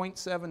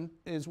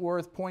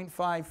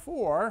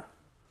 0.54,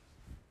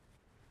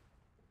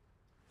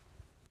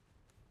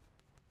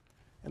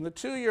 And the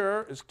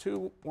 2-year is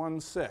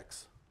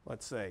 216,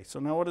 let's say. So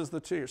now what is the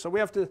 2-year? So we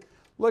have to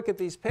look at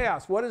these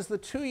payoffs. What is the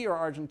 2-year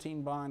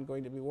Argentine bond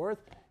going to be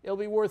worth? It'll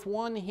be worth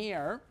 1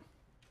 here,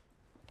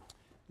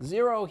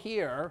 0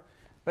 here.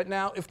 But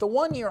now if the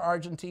 1-year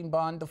Argentine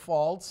bond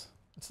defaults,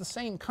 it's the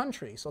same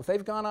country. So if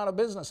they've gone out of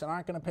business and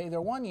aren't going to pay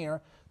their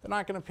 1-year, they're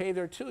not going to pay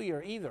their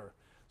 2-year either.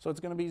 So it's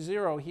going to be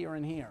 0 here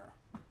and here.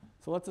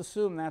 So let's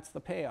assume that's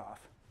the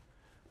payoff.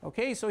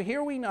 Okay, so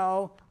here we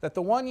know that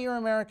the 1-year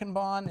American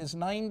bond is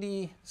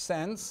 90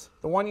 cents.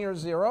 The 1-year is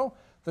 0.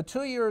 The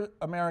 2-year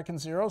American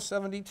 0,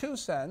 72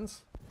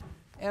 cents.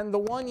 And the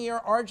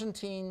 1-year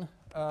Argentine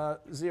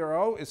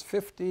 0 is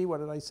 50, what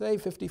did I say,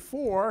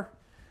 54.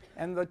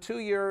 And the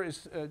 2-year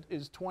is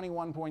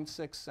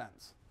 21.6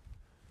 cents.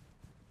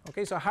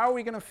 Okay, so how are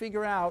we going to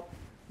figure out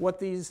what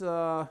these,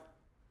 and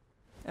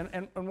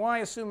why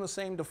assume the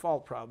same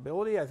default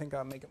probability? I think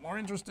I'll make it more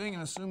interesting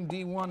and assume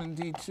D1 and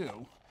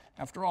D2.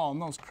 After all, in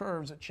those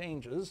curves it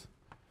changes,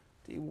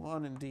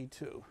 D1 and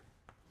D2.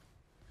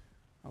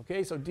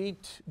 Okay, so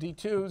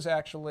D2 is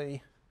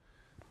actually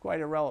quite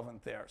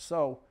irrelevant there.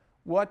 So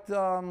what,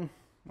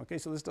 okay,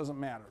 so this doesn't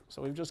matter.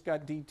 So we've just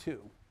got D2.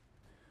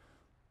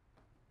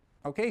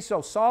 Okay,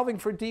 so solving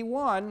for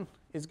D1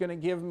 is going to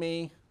give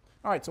me,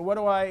 all right, so what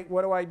do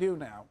I do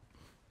now?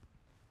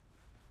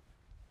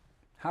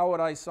 How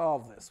would I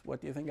solve this? What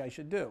do you think I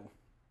should do?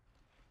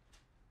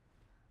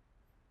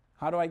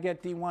 How do I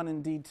get D1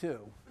 and D2?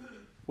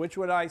 Which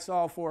would I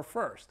solve for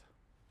first?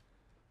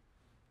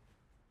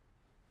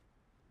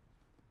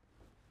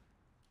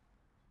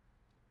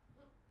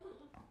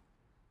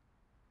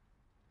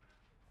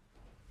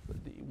 The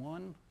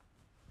D1.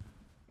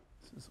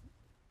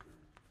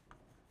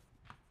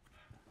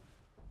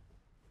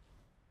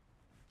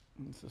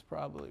 This is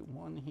probably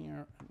 1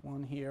 here and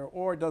 1 here,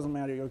 or it doesn't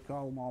matter, you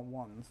call them all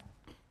 1s.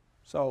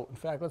 So in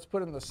fact, let's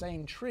put in the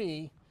same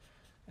tree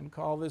and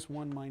call this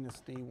 1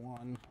 minus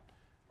D1.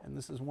 And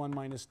this is 1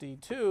 minus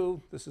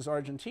D2. This is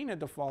Argentina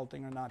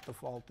defaulting or not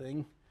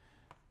defaulting.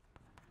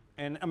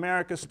 And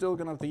America's still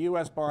going to, the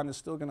US bond is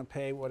still going to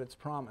pay what it's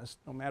promised,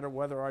 no matter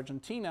whether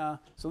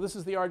Argentina, so this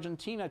is the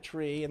Argentina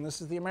tree, and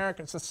this is the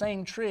American, it's the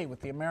same tree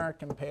with the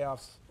American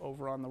payoffs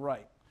over on the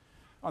right,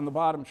 on the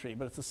bottom tree,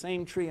 but it's the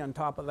same tree on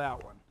top of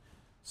that one.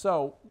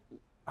 So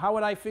how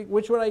would I figure,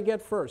 which would I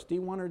get first,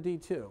 D1 or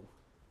D2?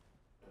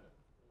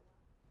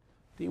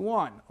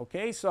 D1,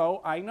 okay,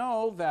 so I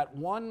know that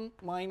 1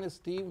 minus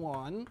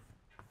D1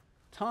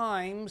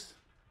 times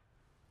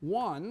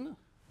 1,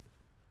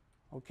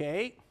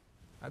 okay,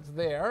 that's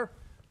there,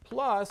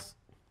 plus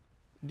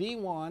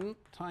D1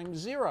 times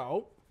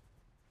 0,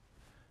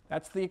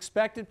 that's the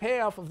expected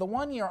payoff of the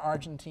 1-year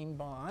Argentine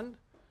bond,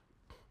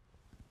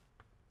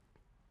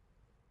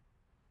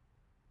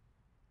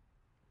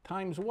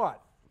 times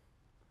what?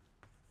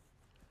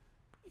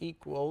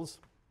 Equals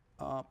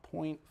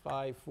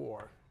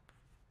 0.54.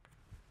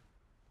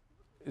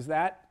 Is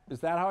that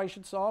how I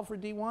should solve for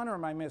D1, or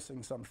am I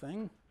missing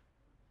something?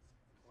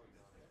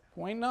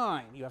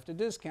 0.9. You have to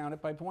discount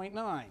it by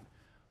 0.9.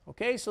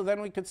 Okay, so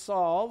then we could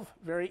solve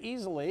very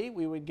easily.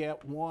 We would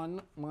get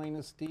 1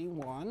 minus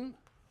D1.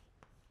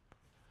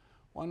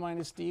 1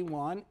 minus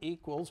D1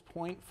 equals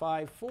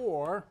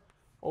 0.54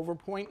 over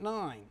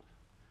 0.9.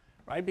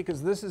 Right?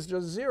 Because this is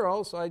just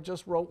 0, so I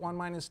just wrote 1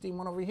 minus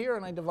D1 over here,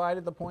 and I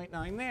divided the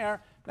 0.9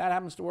 there. That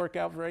happens to work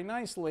out very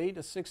nicely to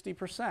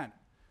 60%.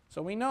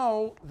 So we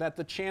know that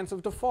the chance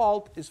of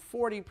default is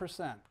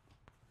 40%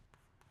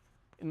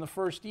 in the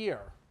first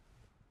year.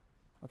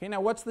 Okay,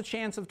 now what's the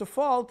chance of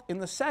default in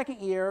the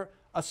second year,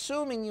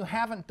 assuming you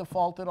haven't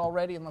defaulted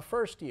already in the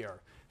first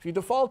year? If you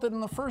defaulted in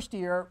the first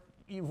year,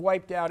 you've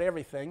wiped out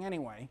everything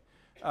anyway,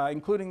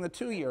 including the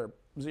 2-year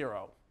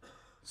 0.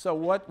 So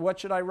what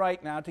should I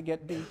write now to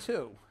get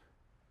D2?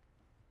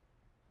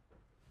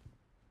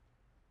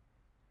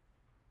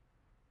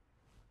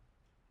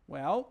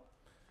 Well,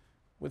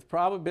 with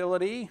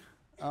probability,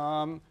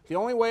 the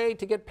only way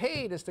to get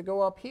paid is to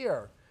go up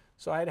here.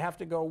 So I'd have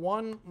to go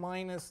 1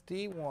 minus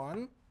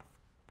D1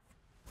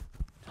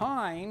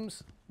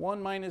 times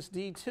 1 minus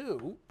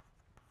D2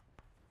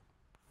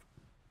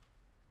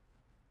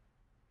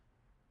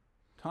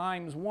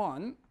 times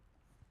 1.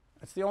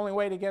 That's the only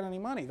way to get any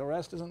money. The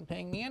rest isn't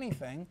paying me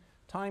anything.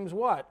 Times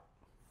what?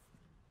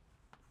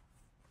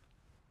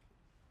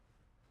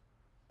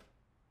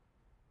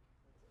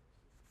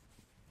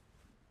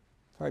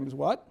 Times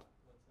what?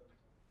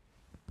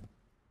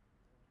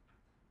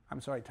 I'm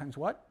sorry, times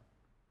what?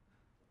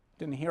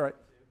 Didn't hear it.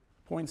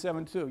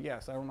 0.72,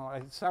 yes, I don't know.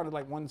 It sounded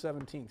like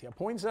 1/17th. Yeah,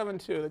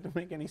 0.72, that didn't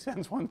make any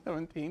sense,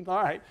 1/17th.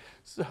 All right,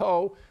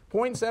 so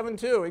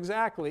 0.72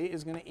 exactly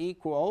is going to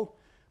equal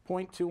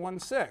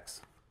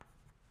 0.216.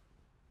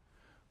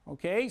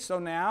 Okay, so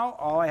now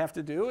all I have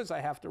to do is I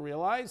have to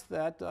realize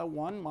that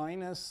 1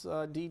 minus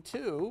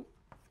D2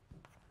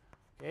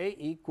 okay,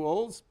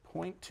 equals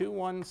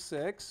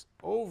 0.216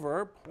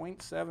 over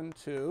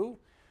 0.72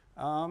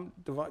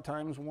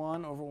 times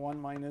 1 over 1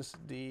 minus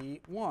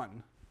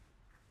D1.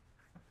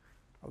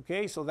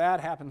 Okay, so that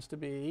happens to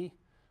be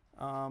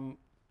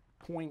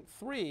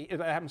 0.3. It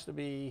happens to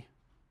be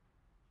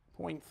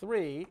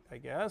 0.3, I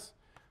guess.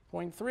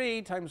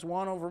 0.3 times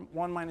 1 over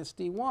 1 minus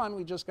d1,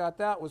 we just got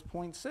that, was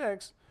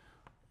 0.6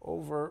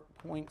 over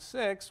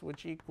 0.6,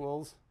 which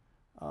equals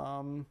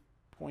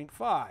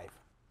 0.5.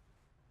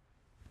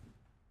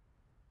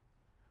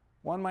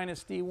 1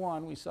 minus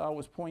d1 we saw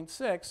was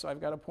 0.6, so I've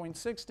got a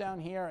 0.6 down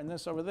here, and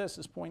this over this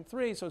is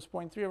 0.3, so it's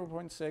 0.3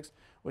 over 0.6,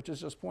 which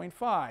is just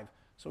 0.5.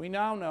 So we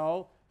now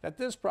know that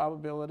this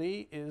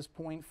probability is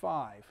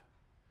 0.5.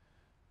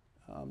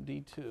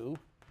 D2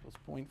 was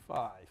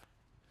 0.5.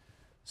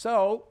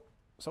 So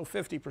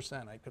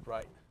 50% I could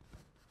write.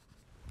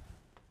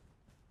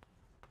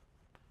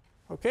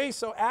 Okay,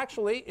 so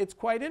actually it's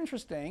quite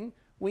interesting.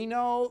 We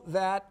know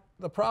that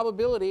the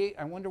probability,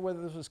 I wonder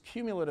whether this was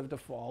cumulative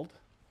default,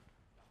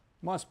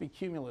 must be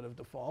cumulative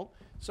default.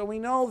 So we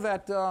know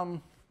that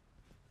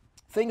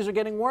things are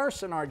getting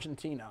worse in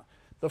Argentina.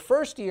 The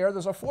first year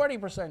there's a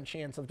 40%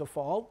 chance of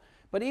default,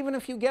 but even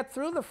if you get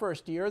through the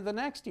first year, the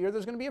next year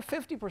there's going to be a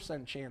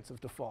 50% chance of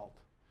default.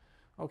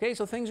 Okay,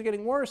 so things are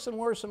getting worse and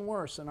worse and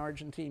worse in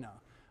Argentina.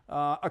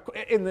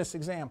 In this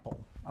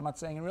example. I'm not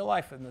saying in real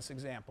life in this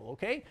example,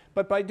 okay?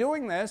 But by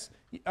doing this,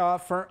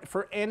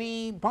 for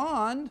any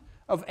bond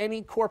of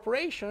any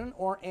corporation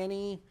or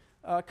any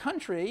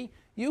country,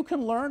 you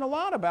can learn a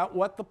lot about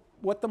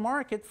what the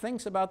market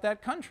thinks about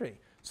that country.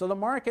 So the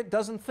market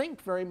doesn't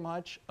think very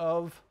much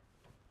of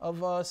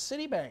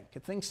Citibank.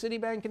 It thinks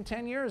Citibank in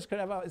 10 years could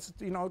have a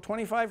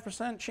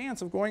 25%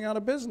 chance of going out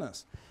of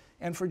business.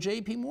 And for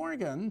JP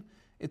Morgan,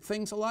 it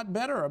thinks a lot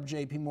better of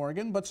JP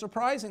Morgan, but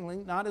surprisingly,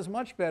 not as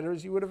much better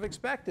as you would have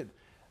expected.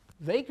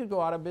 They could go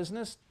out of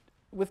business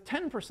with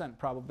 10%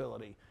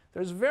 probability.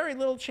 There's very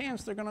little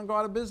chance they're going to go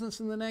out of business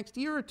in the next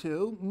year or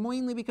two,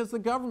 mainly because the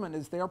government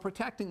is there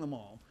protecting them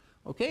all.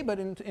 Okay, but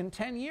in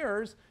 10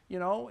 years,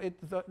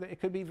 it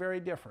could be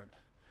very different.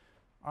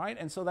 All right,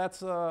 and so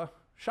that's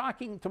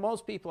shocking to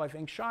most people, I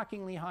think,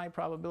 shockingly high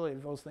probability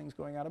of those things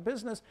going out of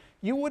business.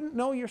 You wouldn't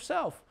know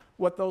yourself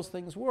what those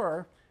things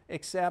were,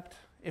 except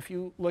if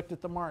you looked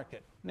at the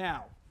market.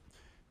 Now,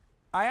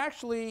 I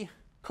actually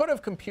could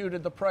have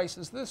computed the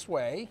prices this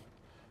way,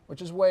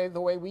 which is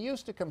the way we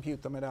used to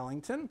compute them at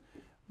Ellington,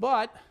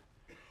 but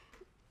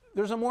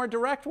there's a more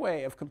direct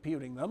way of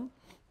computing them.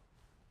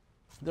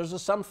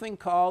 There's something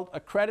called a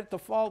credit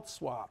default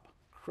swap.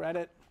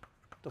 Credit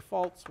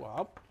default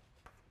swap.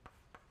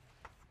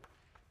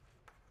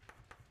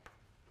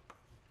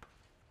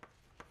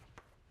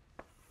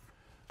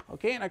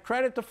 Okay, and a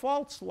credit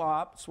default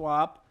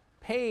swap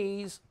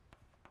pays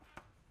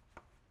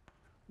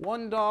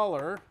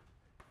 $1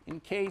 in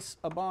case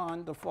a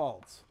bond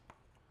defaults.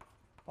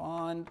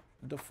 Bond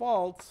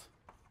defaults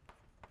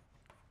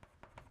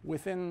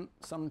within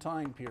some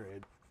time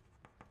period.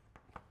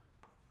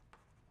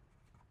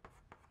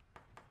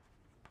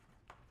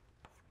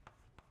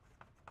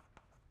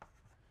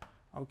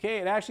 Okay,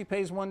 it actually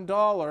pays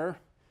 $1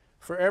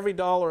 for every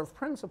dollar of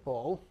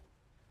principal.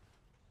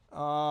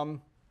 $1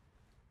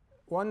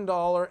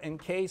 in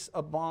case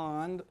a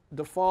bond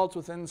defaults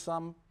within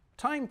some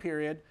time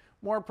period.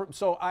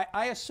 So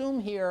I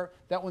assume here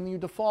that when you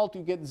default,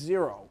 you get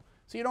 0.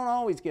 So you don't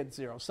always get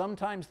 0.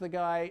 Sometimes the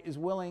guy is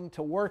willing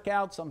to work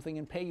out something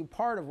and pay you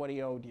part of what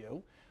he owed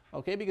you.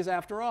 Okay, because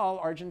after all,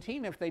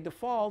 Argentina, if they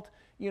default,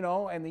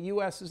 and the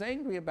U.S. is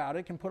angry about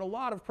it, can put a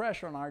lot of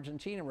pressure on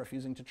Argentina,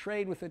 refusing to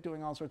trade with it,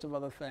 doing all sorts of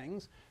other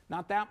things.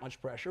 Not that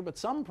much pressure, but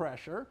some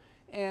pressure.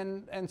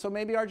 And so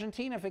maybe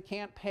Argentina, if it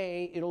can't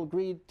pay, it'll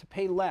agree to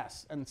pay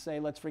less and say,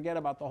 let's forget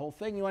about the whole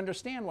thing. You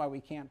understand why we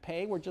can't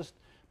pay. We're just,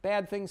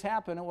 bad things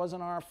happen. It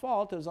wasn't our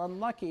fault. It was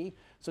unlucky.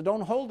 So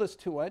don't hold us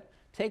to it.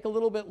 Take a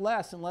little bit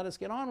less and let us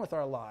get on with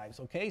our lives.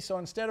 Okay, so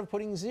instead of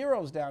putting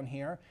zeros down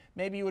here,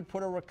 maybe you would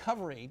put a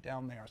recovery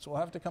down there. So we'll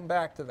have to come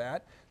back to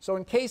that. So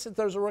in case that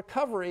there's a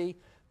recovery,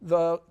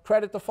 the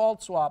credit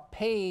default swap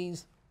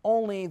pays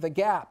only the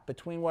gap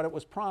between what it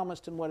was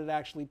promised and what it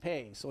actually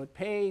pays. So it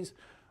pays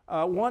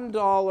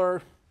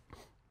 $1,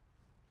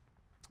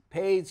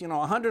 pays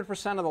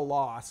 100% of the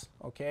loss,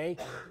 okay,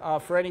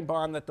 for any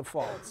bond that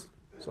defaults.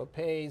 So it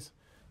pays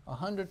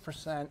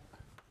 100%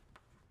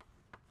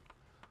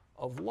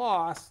 of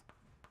loss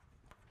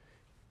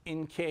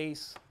in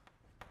case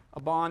a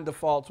bond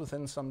defaults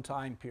within some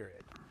time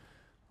period.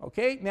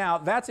 Okay, now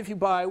that's if you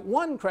buy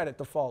one credit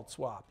default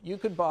swap. You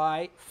could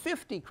buy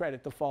 50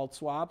 credit default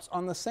swaps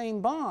on the same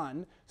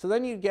bond, so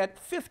then you get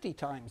 50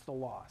 times the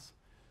loss.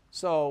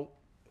 So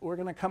we're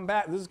going to come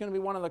back. This is going to be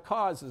one of the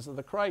causes of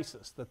the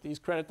crisis, that these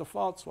credit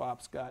default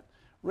swaps got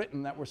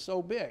written that were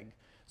so big.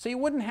 So you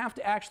wouldn't have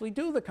to actually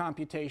do the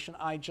computation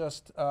I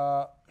just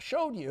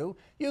showed you.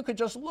 You could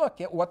just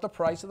look at what the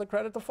price of the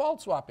credit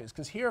default swap is.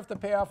 Because here, if the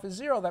payoff is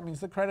 0, that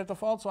means the credit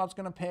default swap is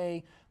going to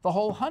pay the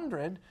whole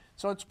 100.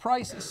 So its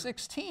price is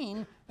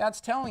 16. That's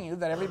telling you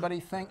that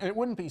everybody thinks it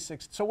wouldn't be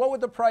 16. So what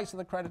would the price of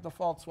the credit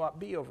default swap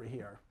be over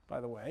here,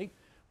 by the way?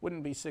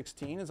 Wouldn't be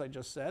 16, as I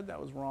just said.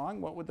 That was wrong.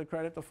 What would the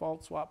credit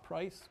default swap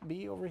price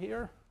be over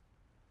here?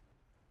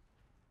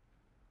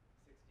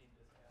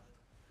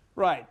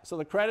 Right, so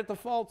the credit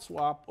default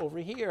swap over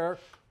here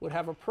would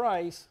have a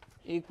price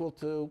equal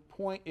to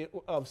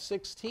of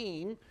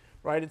 16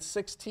 right? It's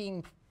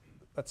 16,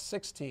 that's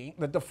 16.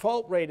 The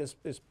default rate is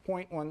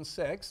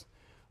 0.16.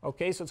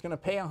 Okay, so it's going to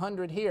pay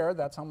 100 here.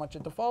 That's how much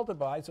it defaulted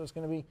by. So it's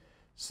going to be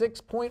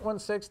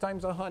 6.16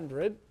 times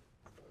 100.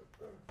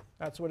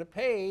 That's what it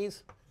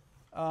pays.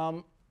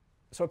 So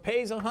it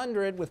pays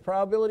 100 with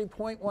probability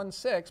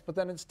 0.16, but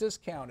then it's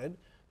discounted.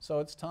 So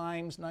it's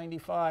times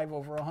 95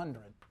 over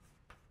 100.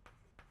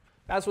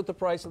 That's what the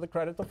price of the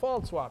credit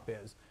default swap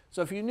is.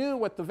 So if you knew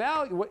what the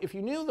value, if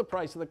you knew the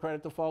price of the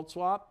credit default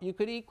swap, you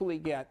could equally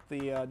get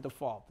the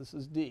default. This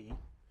is D.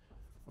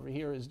 Over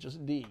here is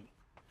just D.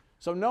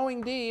 So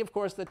knowing D, of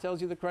course, that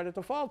tells you the credit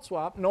default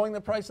swap. Knowing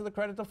the price of the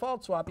credit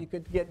default swap, you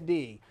could get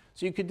D.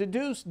 So you could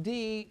deduce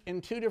D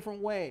in two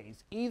different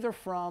ways, either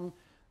from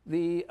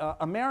the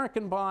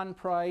American bond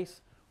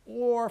price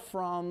or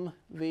from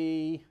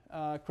the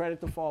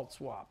credit default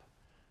swap.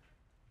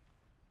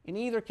 In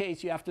either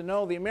case, you have to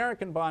know the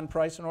American bond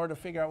price in order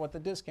to figure out what the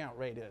discount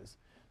rate is.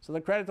 So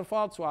the credit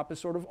default swap is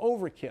sort of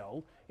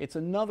overkill. It's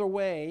another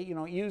way,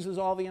 it uses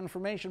all the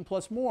information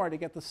plus more to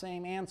get the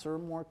same answer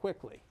more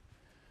quickly.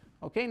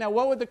 Okay, now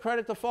what would the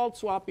credit default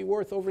swap be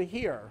worth over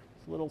here?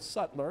 It's a little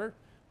subtler.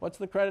 What's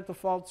the credit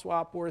default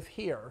swap worth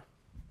here?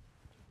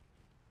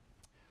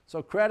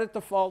 So credit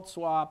default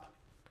swap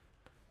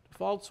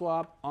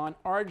on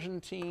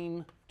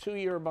Argentine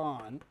 2-year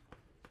bond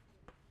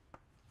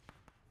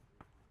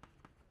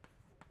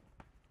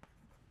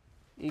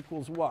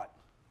equals what?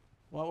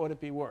 What would it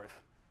be worth?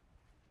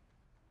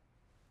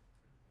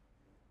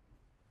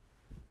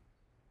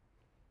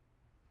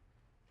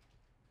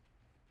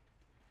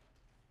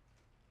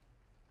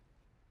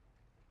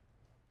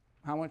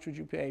 How much would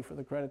you pay for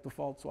the credit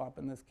default swap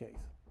in this case?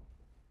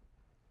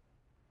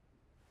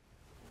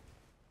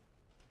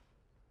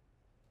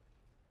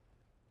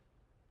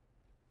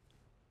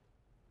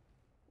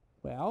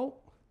 Well,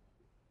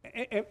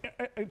 a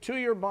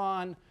 2-year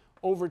bond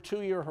over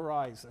 2-year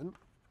horizon.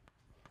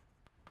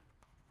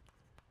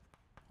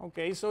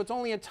 Okay, so it's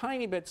only a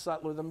tiny bit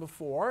subtler than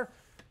before.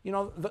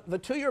 The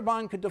 2-year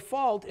bond could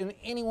default in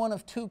any one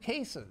of two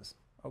cases.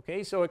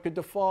 Okay, so it could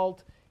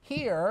default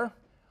here,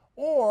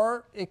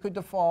 or it could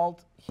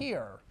default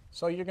here.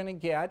 So you're going to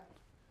get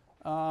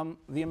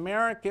the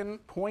American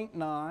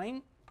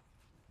 0.9,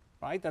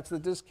 right? That's the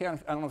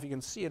discount. I don't know if you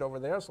can see it over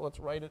there, so let's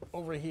write it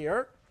over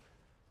here.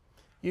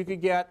 You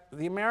could get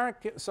the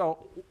American.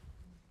 So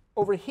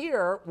over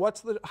here,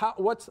 what's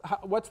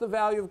the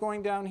value of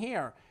going down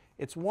here?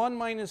 It's 1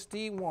 minus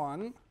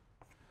D1,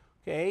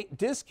 okay,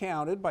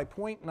 discounted by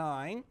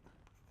 0.9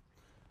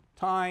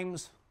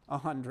 times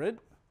 100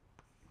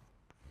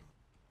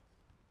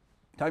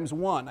 times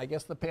 1. I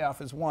guess the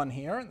payoff is 1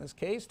 here in this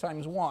case,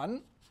 times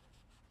 1.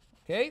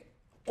 Okay,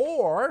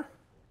 or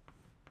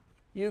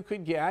you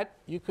could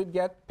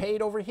get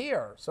paid over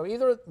here. So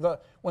either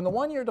when the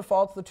 1 year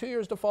defaults, the 2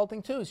 years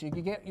defaulting too. So you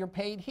could get your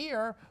paid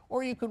here,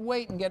 or you could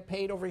wait and get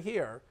paid over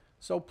here.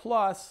 So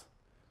plus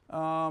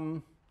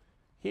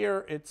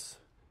here it's,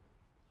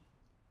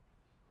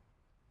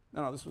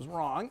 no, this was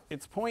wrong.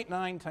 It's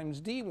 0.9 times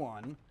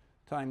D1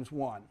 times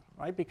 1,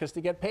 right? Because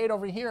to get paid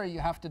over here, you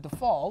have to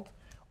default.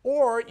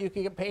 Or you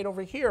could get paid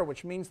over here,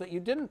 which means that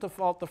you didn't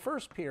default the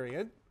first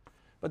period,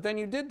 but then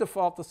you did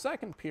default the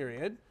second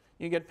period.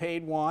 You get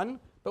paid 1,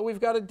 but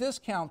we've got to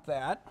discount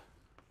that.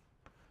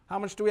 How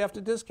much do we have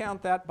to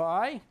discount that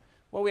by?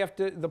 Well, we have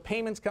to, the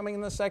payments coming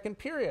in the second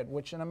period,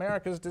 which in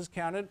America is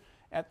discounted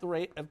at the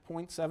rate of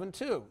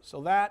 0.72.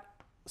 So that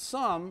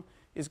sum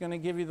is going to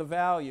give you the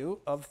value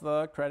of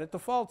the credit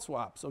default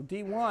swap. So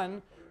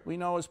D1 we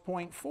know is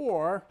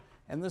 0.4,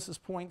 and this is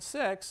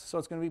 0.6, so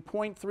it's going to be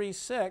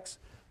 0.36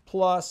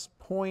 plus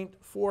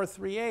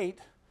 0.438.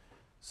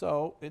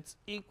 So it's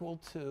equal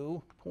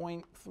to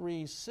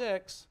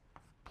 0.36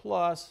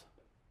 plus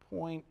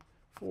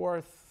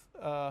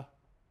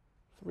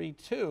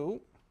 0.432.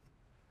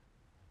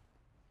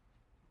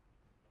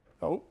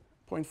 Oh,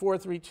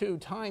 0.432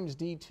 times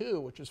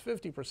D2, which is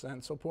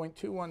 50%, so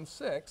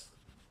 0.216.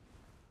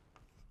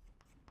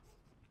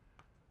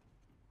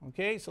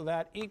 Okay, so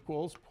that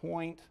equals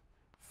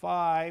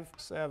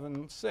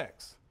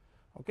 0.576.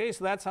 Okay,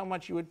 so that's how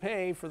much you would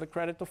pay for the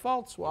credit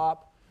default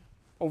swap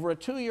over a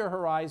 2-year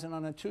horizon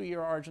on a 2-year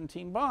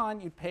Argentine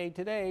bond. You'd pay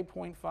today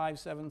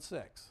 0.576. I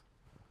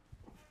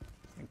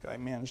think I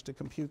managed to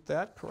compute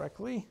that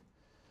correctly.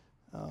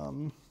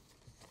 All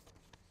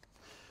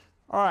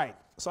right,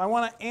 so I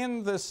want to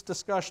end this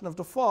discussion of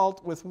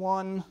default with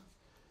one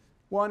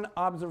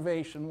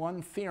observation,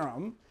 one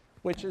theorem,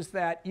 which is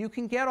that you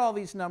can get all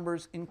these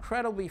numbers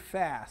incredibly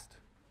fast.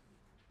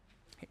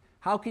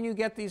 How can you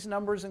get these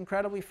numbers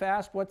incredibly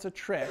fast? What's a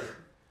trick?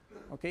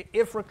 Okay,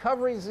 if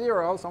recovery is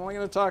 0, so I'm only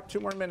going to talk 2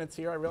 more minutes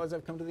here. I realize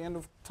I've come to the end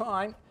of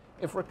time.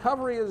 If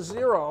recovery is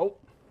 0,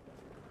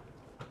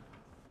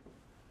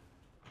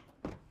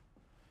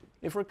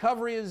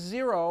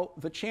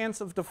 the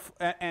chance of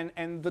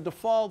and the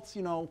defaults,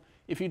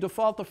 if you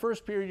default the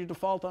first period, you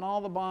default on all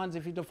the bonds.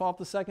 If you default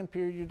the second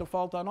period, you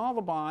default on all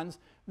the bonds.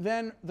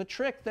 Then the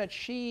trick that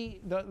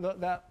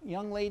that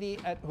young lady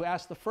who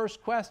asked the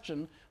first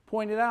question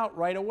pointed out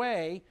right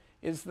away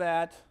is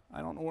that,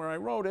 I don't know where I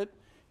wrote it,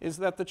 is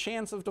that the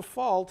chance of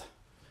default,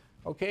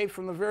 okay,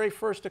 from the very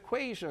first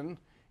equation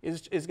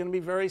is going to be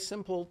very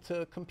simple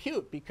to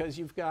compute, because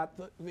you've got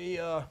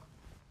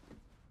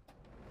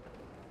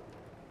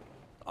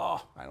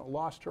oh, I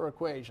lost her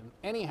equation.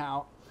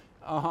 Anyhow,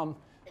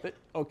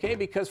 okay,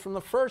 because from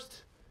the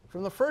first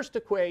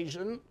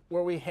equation,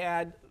 where we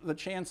had the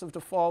chance of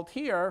default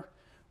here,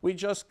 we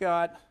just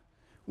got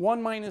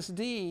 1 minus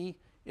d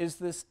is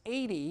this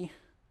 80.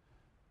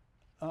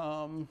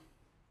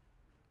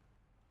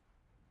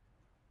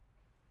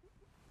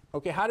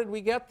 Okay, how did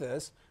we get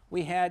this?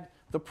 We had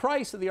the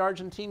price of the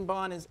Argentine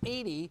bond is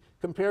 80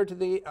 compared to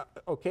the,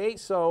 okay,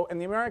 so, and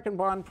the American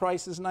bond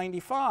price is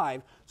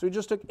 95. So we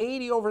just took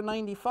 80 over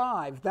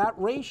 95. That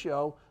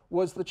ratio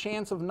was the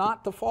chance of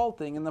not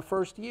defaulting in the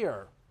first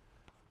year.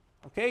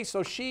 Okay,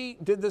 so she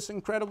did this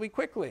incredibly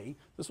quickly.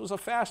 This was a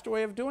faster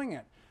way of doing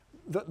it.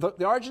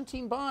 The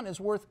Argentine bond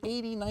is worth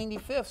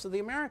 80/95ths of the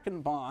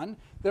American bond.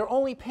 They're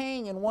only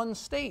paying in one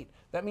state.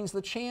 That means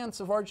the chance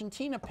of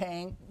Argentina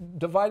paying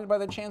divided by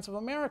the chance of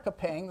America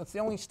paying, that's the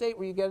only state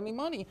where you get any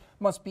money,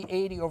 must be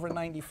 80 over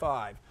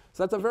 95.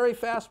 So that's a very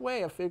fast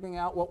way of figuring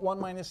out what 1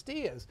 minus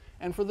d is.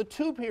 And for the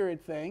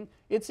 2-period thing,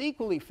 it's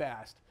equally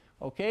fast.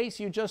 Okay,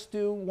 so you just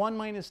do 1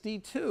 minus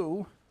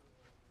d2.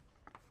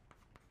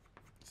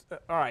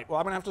 All right, well,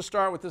 I'm going to have to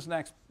start with this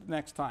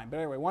next time. But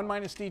anyway, 1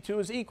 minus d2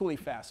 is equally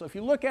fast. So if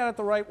you look at it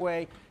the right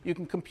way, you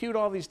can compute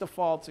all these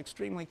defaults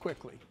extremely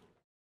quickly.